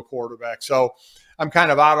goes to a quarterback, so I'm kind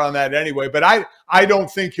of out on that anyway. But I don't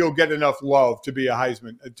think he'll get enough love to be a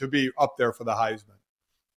Heisman, to be up there for the Heisman.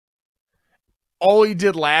 All he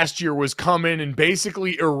did last year was come in and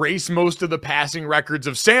basically erase most of the passing records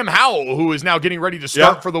of Sam Howell, who is now getting ready to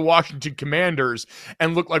start for the Washington Commanders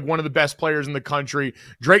and look like one of the best players in the country.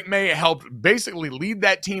 Drake May helped basically lead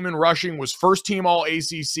that team in rushing, was first team All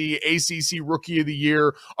ACC, ACC Rookie of the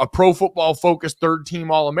Year, a Pro Football Focus third team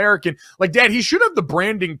All-American. Like, Dad, he should have the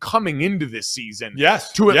branding coming into this season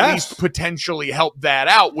to at least potentially help that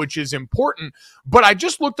out, which is important. But I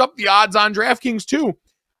just looked up the odds on DraftKings too.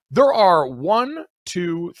 There are 1,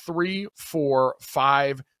 2, 3, 4,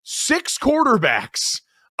 5, 6 quarterbacks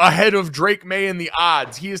ahead of Drake May in the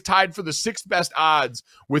odds. He is tied for the 6th best odds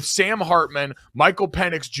with Sam Hartman, Michael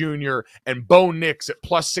Penix Jr., and Bo Nix at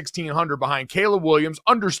plus 1,600 behind Caleb Williams,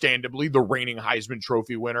 understandably the reigning Heisman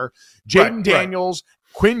Trophy winner, Jaden Daniels,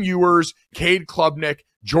 Quinn Ewers, Cade Klubnik,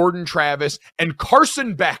 Jordan Travis, and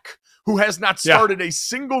Carson Beck, who has not started a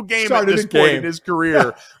single game at this point in his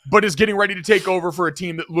career, but is getting ready to take over for a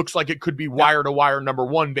team that looks like it could be wire-to-wire number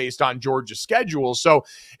 1 based on Georgia's schedule. So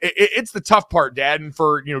it's the tough part, Dad. And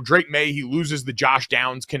for Drake May, he loses the Josh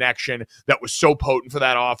Downs connection that was so potent for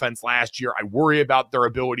that offense last year. I worry about their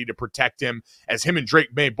ability to protect him, as him and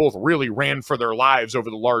Drake May both really ran for their lives over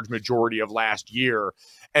the large majority of last year.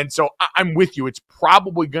 And so I'm with you. It's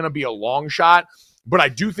probably going to be a long shot, but I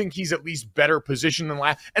do think he's at least better positioned than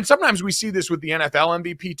last. And sometimes we see this with the NFL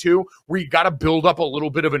MVP too, where you got to build up a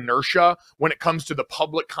little bit of inertia when it comes to the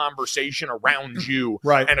public conversation around you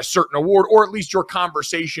and a certain award, or at least your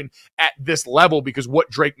conversation at this level, because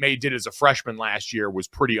what Drake May did as a freshman last year was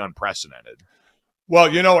pretty unprecedented. Well,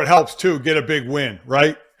 it helps too, get a big win,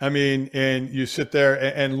 right? I mean, and you sit there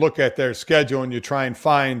and look at their schedule and you try and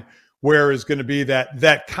find where is going to be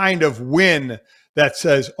that kind of win that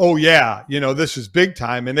says, oh, yeah, this is big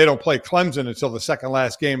time. And they don't play Clemson until the second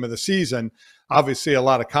last game of the season. Obviously, a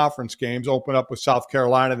lot of conference games open up with South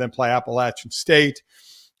Carolina, then play Appalachian State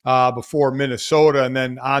before Minnesota, and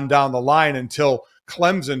then on down the line until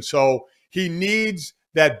Clemson. So he needs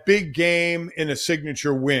that big game in a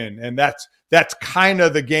signature win. And that's kind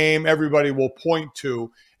of the game everybody will point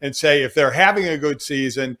to and say, if they're having a good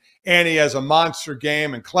season and he has a monster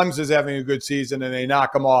game and Clemson's having a good season and they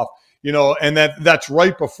knock him off, and that's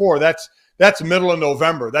right before, that's middle of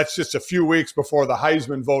November. That's just a few weeks before the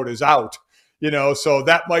Heisman vote is out, so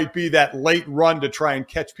that might be that late run to try and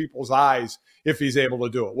catch people's eyes if he's able to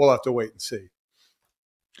do it. We'll have to wait and see.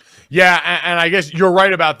 Yeah, and I guess you're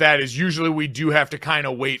right about that, is usually we do have to kind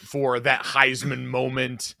of wait for that Heisman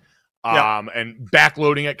moment and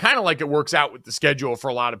backloading it, kind of like it works out with the schedule for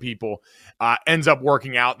a lot of people, ends up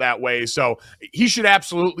working out that way. So he should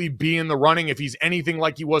absolutely be in the running if he's anything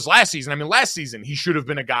like he was last season. I mean, last season, he should have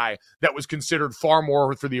been a guy that was considered far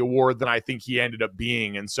more for the award than I think he ended up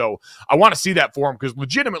being. And so I want to see that for him, because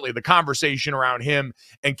legitimately the conversation around him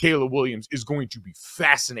and Caleb Williams is going to be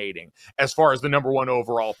fascinating as far as the number 1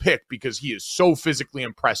 overall pick, because he is so physically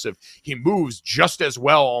impressive. He moves just as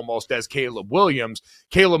well almost as Caleb Williams.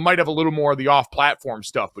 Caleb might have a little more of the off-platform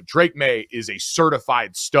stuff, but Drake May is a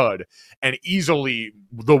certified stud and easily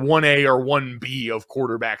the 1A or 1B of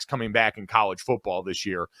quarterbacks coming back in college football this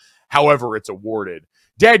year, however it's awarded.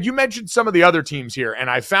 Dad, you mentioned some of the other teams here, and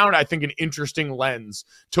I found, I think, an interesting lens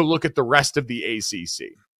to look at the rest of the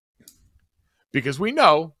ACC, because we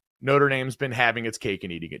know Notre Dame's been having its cake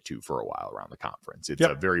and eating it too for a while around the conference. It's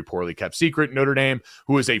a very poorly kept secret. Notre Dame,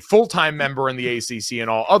 who is a full-time member in the ACC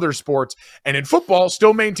and all other sports, and in football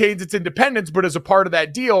still maintains its independence, but as a part of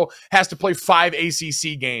that deal has to play 5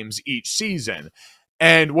 ACC games each season.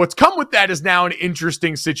 And what's come with that is now an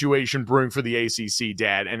interesting situation brewing for the ACC,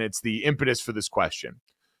 Dad, and it's the impetus for this question.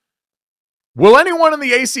 Will anyone in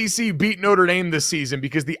the ACC beat Notre Dame this season?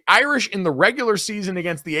 Because the Irish in the regular season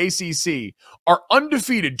against the ACC are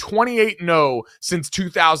undefeated 28-0 since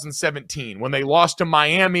 2017 when they lost to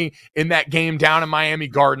Miami in that game down in Miami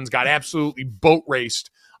Gardens, got absolutely boat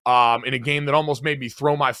raced in a game that almost made me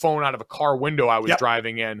throw my phone out of a car window I was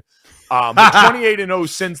driving in. But 28-0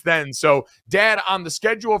 since then. So, Dad, on the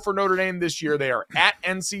schedule for Notre Dame this year, they are at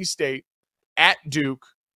NC State, at Duke,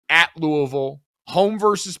 at Louisville, home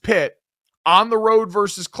versus Pitt, on the road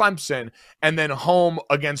versus Clemson, and then home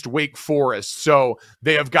against Wake Forest. So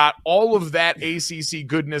they have got all of that ACC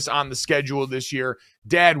goodness on the schedule this year.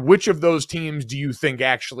 Dad, which of those teams do you think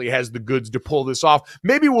actually has the goods to pull this off?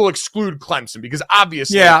 Maybe we'll exclude Clemson because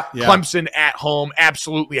obviously Clemson at home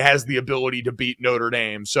absolutely has the ability to beat Notre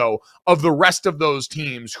Dame. So of the rest of those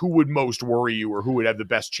teams, who would most worry you or who would have the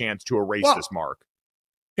best chance to erase this mark?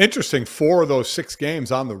 Interesting. 4 of those 6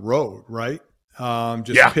 games on the road, right?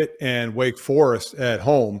 Pitt and Wake Forest at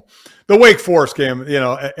home. The Wake Forest game,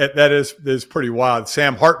 that is pretty wild.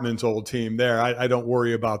 Sam Hartman's old team there. I don't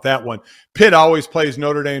worry about that one. Pitt always plays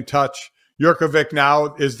Notre Dame touch. Jurkovic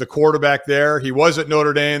now is the quarterback there. He was at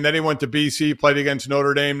Notre Dame. Then he went to BC, played against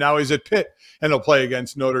Notre Dame. Now he's at Pitt, and he'll play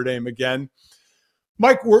against Notre Dame again.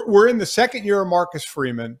 Mike, we're in the second year of Marcus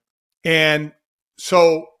Freeman, and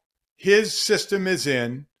so his system is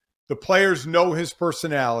in. The players know his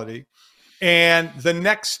personality. And the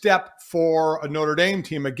next step for a Notre Dame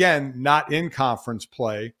team, again, not in conference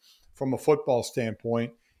play from a football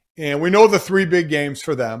standpoint, and we know the 3 big games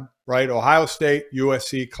for them, right? Ohio State,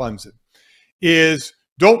 USC, Clemson, is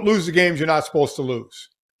don't lose the games you're not supposed to lose.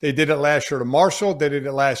 They did it last year to Marshall. They did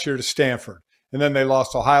it last year to Stanford. And then they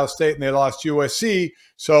lost Ohio State and they lost USC,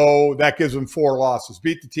 so that gives them 4 losses.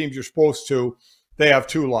 Beat the teams you're supposed to. They have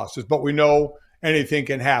 2 losses, but we know anything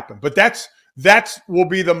can happen. But that will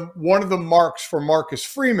be one of the marks for Marcus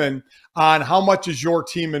Freeman on how much is your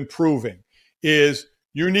team improving, is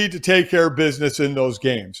you need to take care of business in those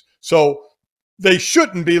games. So they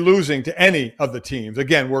shouldn't be losing to any of the teams.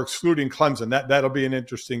 Again, we're excluding Clemson. That'll be an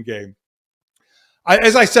interesting game.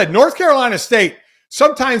 As I said, North Carolina State,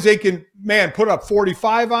 sometimes they can, put up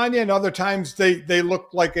 45 on you, and other times they look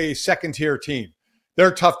like a second-tier team.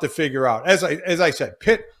 They're tough to figure out. As I said,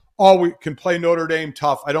 Pitt we can play Notre Dame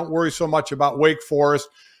tough. I don't worry so much about Wake Forest.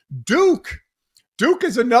 Duke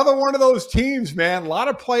is another one of those teams, man. A lot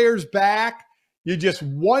of players back. You just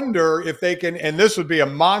wonder if they can, and this would be a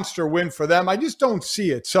monster win for them. I just don't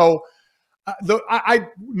see it. So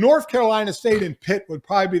North Carolina State and Pitt would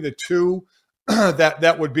probably be the 2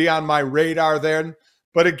 that would be on my radar then.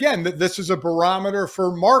 But again, this is a barometer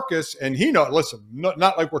for Marcus, and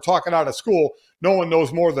not like we're talking out of school. No one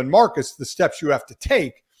knows more than Marcus the steps you have to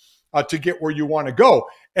take to get where you want to go.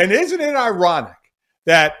 And isn't it ironic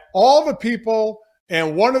that all the people,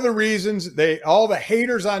 and one of the reasons all the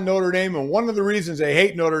haters on Notre Dame, and one of the reasons they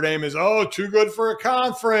hate Notre Dame is, too good for a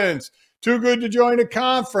conference, too good to join a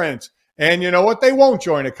conference. And you know what? They won't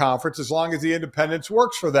join a conference as long as the independence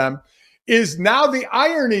works for them. Is now the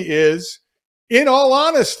irony is, in all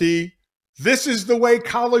honesty, this is the way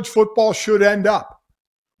college football should end up,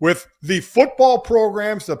 with the football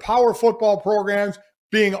programs, the power football programs,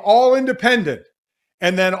 being all independent,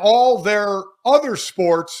 and then all their other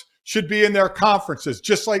sports should be in their conferences,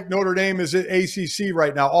 just like Notre Dame is at ACC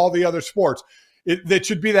right now, all the other sports. It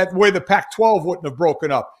should be that way. The Pac-12 wouldn't have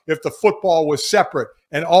broken up if the football was separate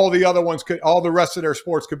and all the other ones all the rest of their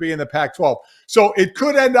sports could be in the Pac-12. So it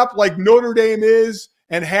could end up like Notre Dame is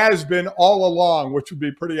and has been all along, which would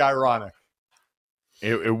be pretty ironic.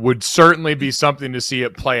 It would certainly be something to see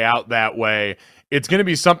it play out that way. It's going to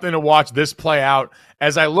be something to watch this play out.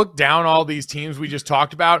 As I look down all these teams we just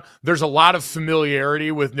talked about, there's a lot of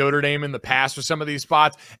familiarity with Notre Dame in the past with some of these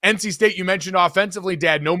spots. NC State, you mentioned offensively,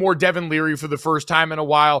 Dad, no more Devin Leary for the first time in a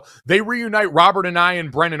while. They reunite Robert Anae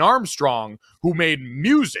and Brennan Armstrong, who made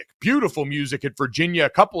beautiful music at Virginia a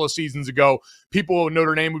couple of seasons ago. People in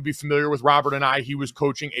Notre Dame would be familiar with Robert Anae. He was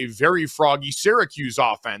coaching a very froggy Syracuse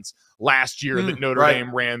offense last year that Notre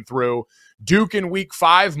Dame ran through. Duke in week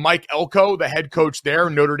 5, Mike Elko, the head coach there,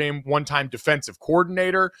 Notre Dame one-time defensive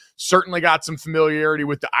coordinator, certainly got some familiarity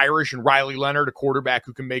with the Irish, and Riley Leonard, a quarterback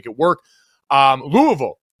who can make it work.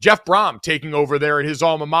 Louisville, Jeff Brom taking over there at his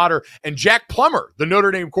alma mater, and Jack Plummer, the Notre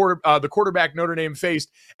Dame the quarterback Notre Dame faced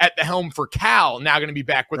at the helm for Cal, now going to be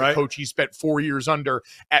back with a coach he spent 4 years under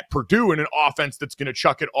at Purdue in an offense that's going to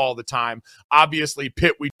chuck it all the time. Obviously,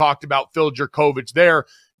 Pitt, we talked about Phil Jurkovich there.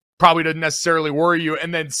 Probably doesn't necessarily worry you.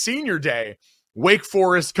 And then senior day, Wake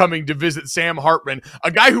Forest coming to visit Sam Hartman,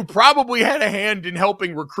 a guy who probably had a hand in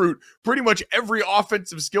helping recruit pretty much every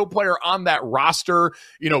offensive skill player on that roster,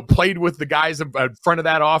 played with the guys in front of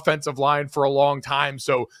that offensive line for a long time.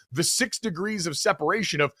 So the 6 degrees of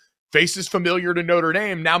separation of faces familiar to Notre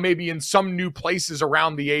Dame, now maybe in some new places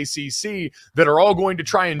around the ACC that are all going to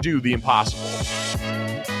try and do the impossible.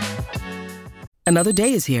 Another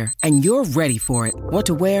day is here, and you're ready for it. What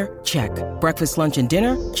to wear? Check. Breakfast, lunch, and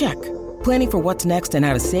dinner? Check. Planning for what's next and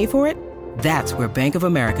how to save for it? That's where Bank of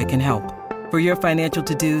America can help. For your financial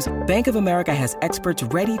to-dos, Bank of America has experts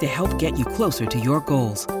ready to help get you closer to your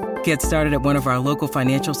goals. Get started at one of our local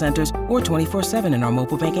financial centers or 24/7 in our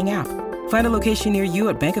mobile banking app. Find a location near you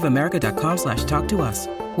at bankofamerica.com/talktous.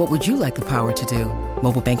 What would you like the power to do?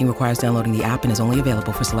 Mobile banking requires downloading the app and is only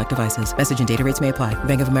available for select devices. Message and data rates may apply.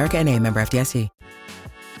 Bank of America N.A., member FDIC.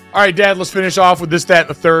 All right, Dad, let's finish off with this, that, and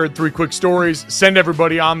the third. 3 quick stories. Send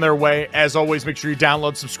everybody on their way. As always, make sure you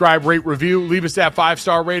download, subscribe, rate, review, leave us that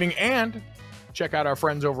 5-star rating, and check out our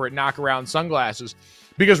friends over at Knockaround Sunglasses.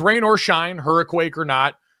 Because rain or shine, HurriQuake or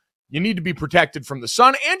not, you need to be protected from the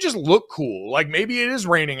sun and just look cool. Like maybe it is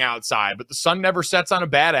raining outside, but the sun never sets on a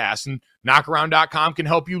badass, and knockaround.com can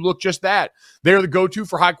help you look just that. They're the go-to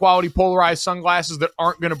for high-quality polarized sunglasses that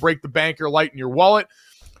aren't going to break the bank or lighten your wallet.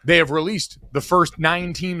 They have released the first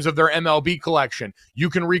 9 teams of their MLB collection. You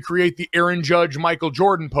can recreate the Aaron Judge, Michael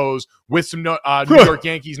Jordan pose with some New York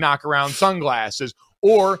Yankees knockaround sunglasses,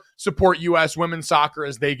 or support U.S. women's soccer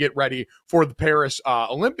as they get ready for the Paris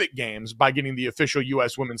Olympic Games by getting the official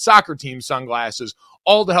U.S. women's soccer team sunglasses,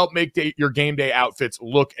 all to help make your game day outfits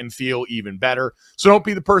look and feel even better. So don't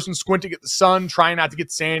be the person squinting at the sun, trying not to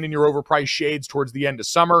get sand in your overpriced shades towards the end of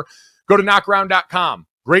summer. Go to knockaround.com.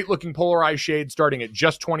 Great looking polarized shades starting at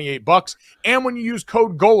just $28. And when you use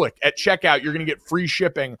code GOLIC at checkout, you're going to get free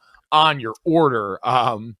shipping on your order.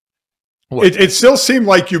 It still seemed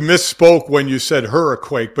like you misspoke when you said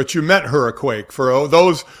HurriQuake, but you meant HurriQuake. For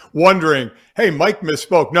those wondering, hey, Mike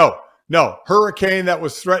misspoke. No, hurricane that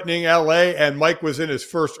was threatening LA, and Mike was in his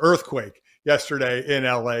first earthquake yesterday in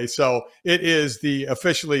LA. So it is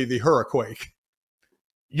officially the HurriQuake.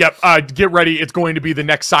 Yep, get ready. It's going to be the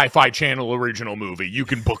next Sci-Fi Channel original movie. You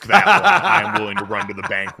can book that one. I'm willing to run to the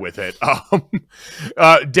bank with it.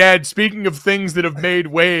 Dad, speaking of things that have made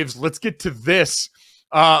waves, let's get to this.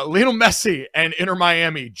 Lionel Messi and Inter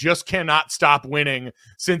Miami just cannot stop winning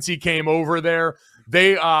since he came over there.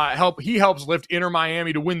 He helps lift Inter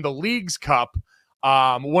Miami to win the Leagues Cup,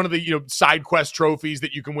 one of the side quest trophies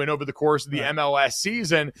that you can win over the course of the MLS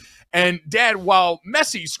season. And Dad, while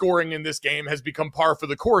Messi scoring in this game has become par for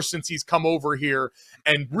the course since he's come over here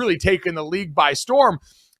and really taken the league by storm,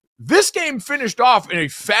 this game finished off in a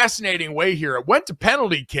fascinating way here. It went to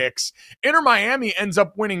penalty kicks. Inter Miami ends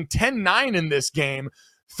up winning 10-9 in this game,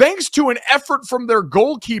 thanks to an effort from their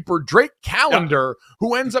goalkeeper, Drake Callender,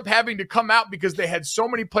 who ends up having to come out because they had so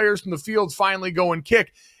many players from the field finally go and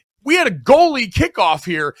kick. We had a goalie kickoff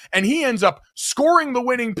here, and he ends up scoring the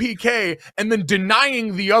winning PK and then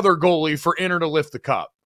denying the other goalie for Inter to lift the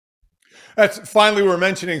cup. That's finally we're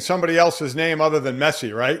mentioning somebody else's name other than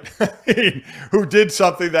Messi, right? Who did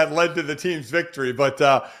something that led to the team's victory. But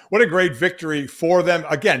what a great victory for them.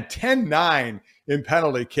 Again, 10-9 in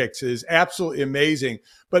penalty kicks is absolutely amazing.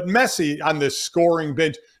 But Messi on this scoring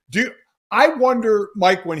bench, I wonder,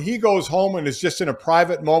 Mike, when he goes home and is just in a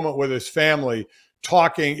private moment with his family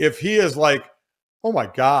talking, if he is like, oh my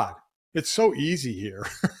God, it's so easy here.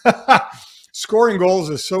 Scoring goals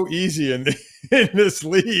is so easy in this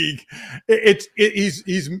league.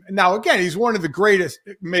 He's now, again, he's one of the greatest,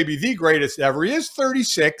 maybe the greatest ever. He is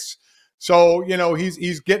 36. So,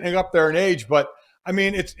 he's getting up there in age, but I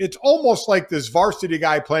mean, it's almost like this varsity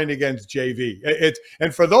guy playing against JV.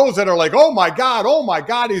 And for those that are like, oh my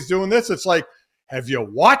God, he's doing this. It's like, have you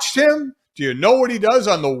watched him? Do you know what he does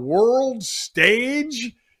on the world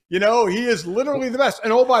stage? He is literally the best.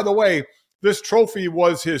 And oh, by the way, this trophy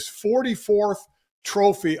was his 44th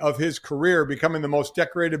trophy of his career, becoming the most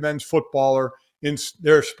decorated men's footballer in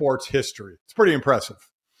their sports history. It's pretty impressive.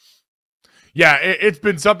 Yeah, it's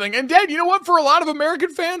been something. And Dad, you know what? For a lot of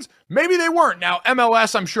American fans, maybe they weren't. Now,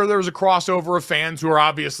 MLS, I'm sure there was a crossover of fans who are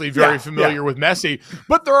obviously very familiar with Messi,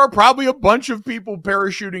 but there are probably a bunch of people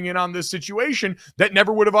parachuting in on this situation that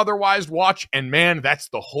never would have otherwise watched. And man, that's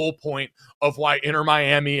the whole point of why Inter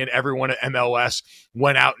Miami and everyone at MLS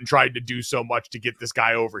went out and tried to do so much to get this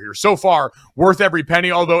guy over here. So far, worth every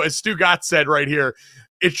penny. Although, as Stu Gott said right here,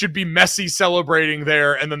 it should be Messi celebrating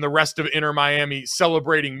there and then the rest of Inter Miami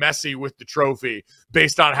celebrating Messi with the trophy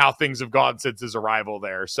based on how things have gone since his arrival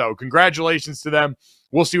there. So congratulations to them.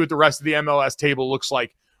 We'll see what the rest of the MLS table looks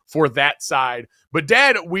like for that side. But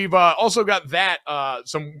Dad, we've also got that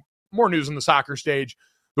some more news on the soccer stage.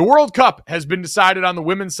 The World Cup has been decided on the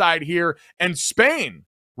women's side here, and Spain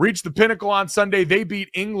reached the pinnacle on Sunday. They beat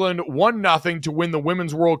England 1-0 to win the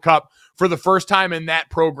Women's World Cup for the first time in that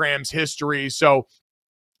program's history. So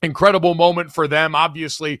incredible moment for them.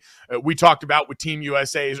 Obviously, we talked about with Team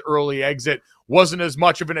USA's early exit. Wasn't as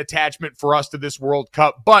much of an attachment for us to this World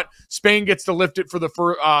Cup, but Spain gets to lift it for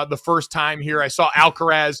the first time here. I saw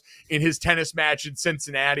Alcaraz in his tennis match in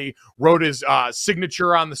Cincinnati, wrote his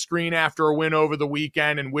signature on the screen after a win over the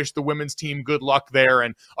weekend and wished the women's team good luck there,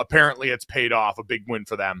 and apparently it's paid off. A big win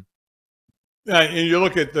for them. And you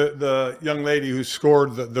look at the young lady who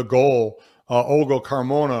scored the goal, Olga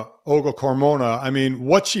Carmona. I mean,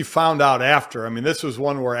 what she found out after. I mean, this was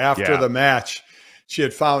one where after the match, she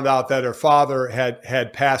had found out that her father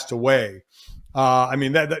had passed away. I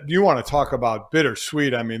mean, that you want to talk about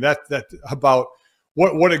bittersweet. I mean, that about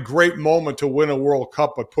what a great moment to win a World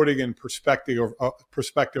Cup, but putting in perspective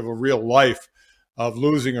of real life of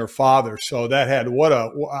losing her father. So that had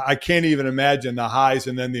I can't even imagine the highs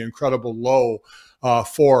and then the incredible low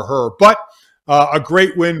for her. But a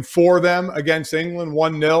great win for them against England,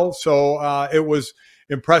 1-0. So it was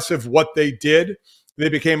impressive what they did. They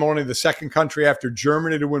became only the second country after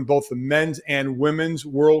Germany to win both the men's and women's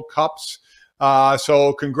World Cups.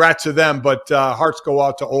 So congrats to them. But hearts go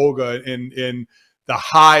out to Olga in the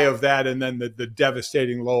high of that and then the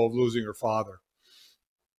devastating low of losing her father.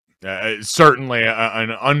 Certainly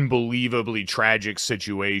an unbelievably tragic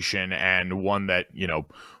situation, and one that,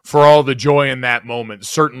 for all the joy in that moment,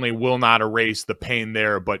 certainly will not erase the pain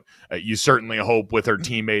there, but you certainly hope with her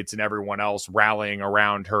teammates and everyone else rallying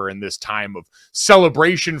around her in this time of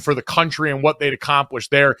celebration for the country and what they'd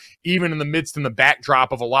accomplished there, even in the midst and the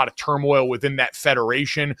backdrop of a lot of turmoil within that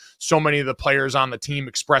federation. So many of the players on the team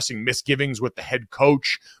expressing misgivings with the head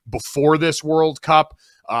coach before this World Cup.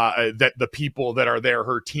 That the people that are there,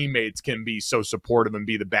 her teammates, can be so supportive and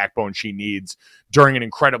be the backbone she needs during an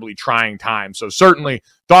incredibly trying time. So certainly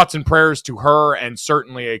thoughts and prayers to her, and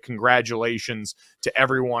certainly a congratulations to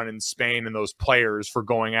everyone in Spain and those players for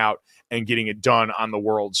going out and getting it done on the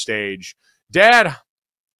world stage. Dad,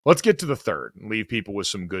 let's get to the third and leave people with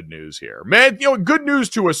some good news here. Man, good news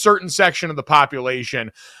to a certain section of the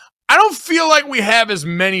population. I don't feel like we have as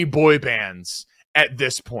many boy bands at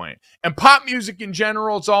this point. And pop music in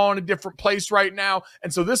general, it's all in a different place right now.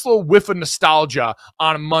 And so this little whiff of nostalgia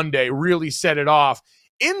on a Monday really set it off.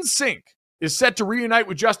 NSYNC is set to reunite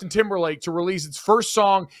with Justin Timberlake to release its first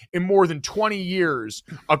song in more than 20 years,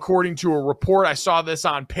 according to a report. I saw this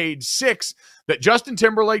on page 6, that Justin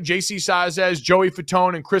Timberlake, JC Chasez, Joey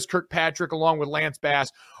Fatone, and Chris Kirkpatrick, along with Lance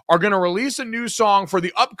Bass, are going to release a new song for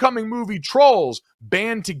the upcoming movie Trolls,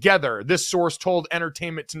 band together. This source told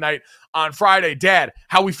Entertainment Tonight on Friday. Dad,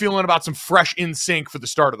 how we feeling about some fresh NSYNC for the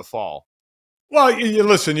start of the fall? Well,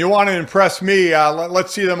 listen, you want to impress me,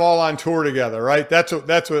 let's see them all on tour together, right? That's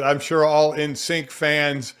what I'm sure all NSYNC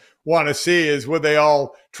fans want to see, is would they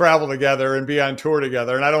all travel together and be on tour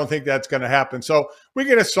together? And I don't think that's going to happen. So we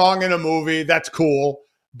get a song in a movie, that's cool,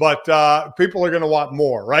 but people are going to want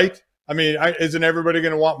more, right? I mean, isn't everybody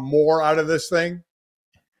going to want more out of this thing?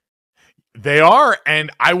 They are, and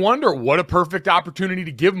I wonder what a perfect opportunity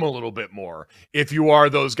to give them a little bit more if you are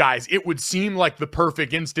those guys. It would seem like the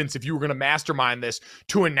perfect instance, if you were going to mastermind this,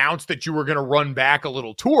 to announce that you were going to run back a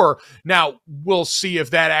little tour. Now, we'll see if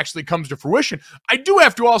that actually comes to fruition. I do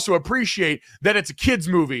have to also appreciate that it's a kids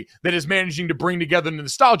movie that is managing to bring together the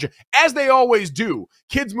nostalgia, as they always do.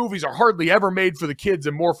 Kids movies are hardly ever made for the kids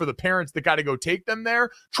and more for the parents that got to go take them there.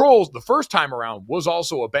 Trolls, the first time around, was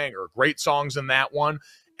also a banger. Great songs in that one.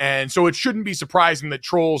 And so it shouldn't be surprising that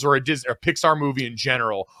Trolls or a Disney or Pixar movie in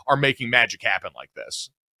general are making magic happen like this.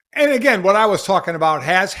 And again, what I was talking about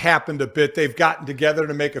has happened a bit. They've gotten together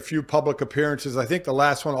to make a few public appearances. I think the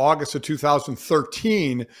last one, August of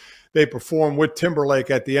 2013, they performed with Timberlake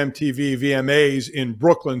at the MTV VMAs in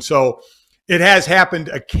Brooklyn. So it has happened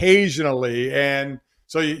occasionally. And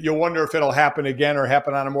so you wonder if it'll happen again or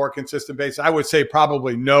happen on a more consistent basis. I would say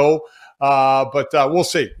probably no. But we'll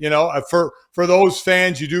see. For those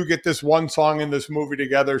fans, you do get this one song in this movie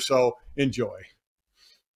together, so enjoy.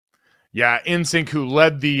 Yeah, NSYNC, who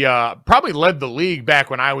probably led the league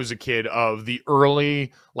back when I was a kid of the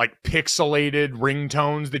early pixelated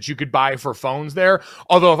ringtones that you could buy for phones there.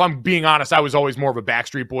 Although if I'm being honest, I was always more of a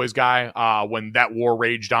Backstreet Boys guy when that war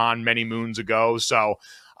raged on many moons ago. So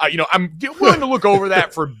I'm willing to look over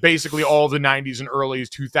that for basically all the 90s and early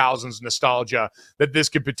 2000s nostalgia that this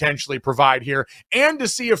could potentially provide here, and to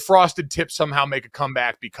see if Frosted Tips somehow make a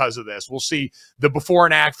comeback because of this. We'll see the before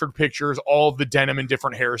and after pictures, all of the denim and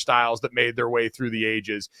different hairstyles that made their way through the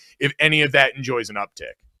ages, if any of that enjoys an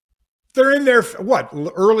uptick. They're in their,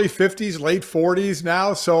 early 50s, late 40s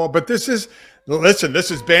now. So, but this is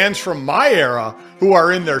bands from my era who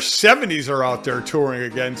are in their 70s are out there touring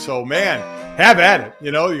again. So, man, have at it.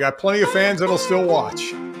 You got plenty of fans that'll still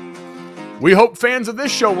watch. We hope fans of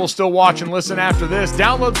this show will still watch and listen after this.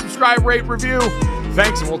 Download, subscribe, rate, review.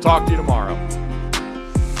 Thanks, and we'll talk to you tomorrow.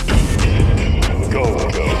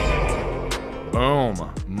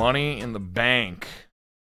 Boom. Money in the bank.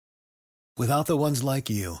 Without the ones like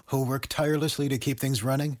you, who work tirelessly to keep things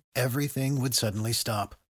running, everything would suddenly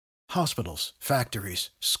stop. Hospitals, factories,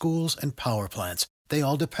 schools, and power plants, they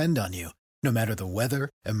all depend on you. No matter the weather,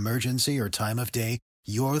 emergency, or time of day,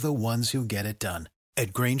 you're the ones who get it done.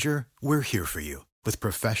 At Grainger, we're here for you with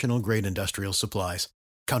professional-grade industrial supplies.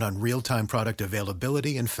 Count on real-time product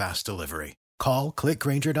availability and fast delivery. Call, click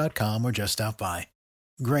Grainger.com, or just stop by.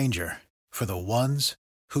 Grainger, for the ones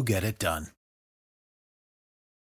who get it done.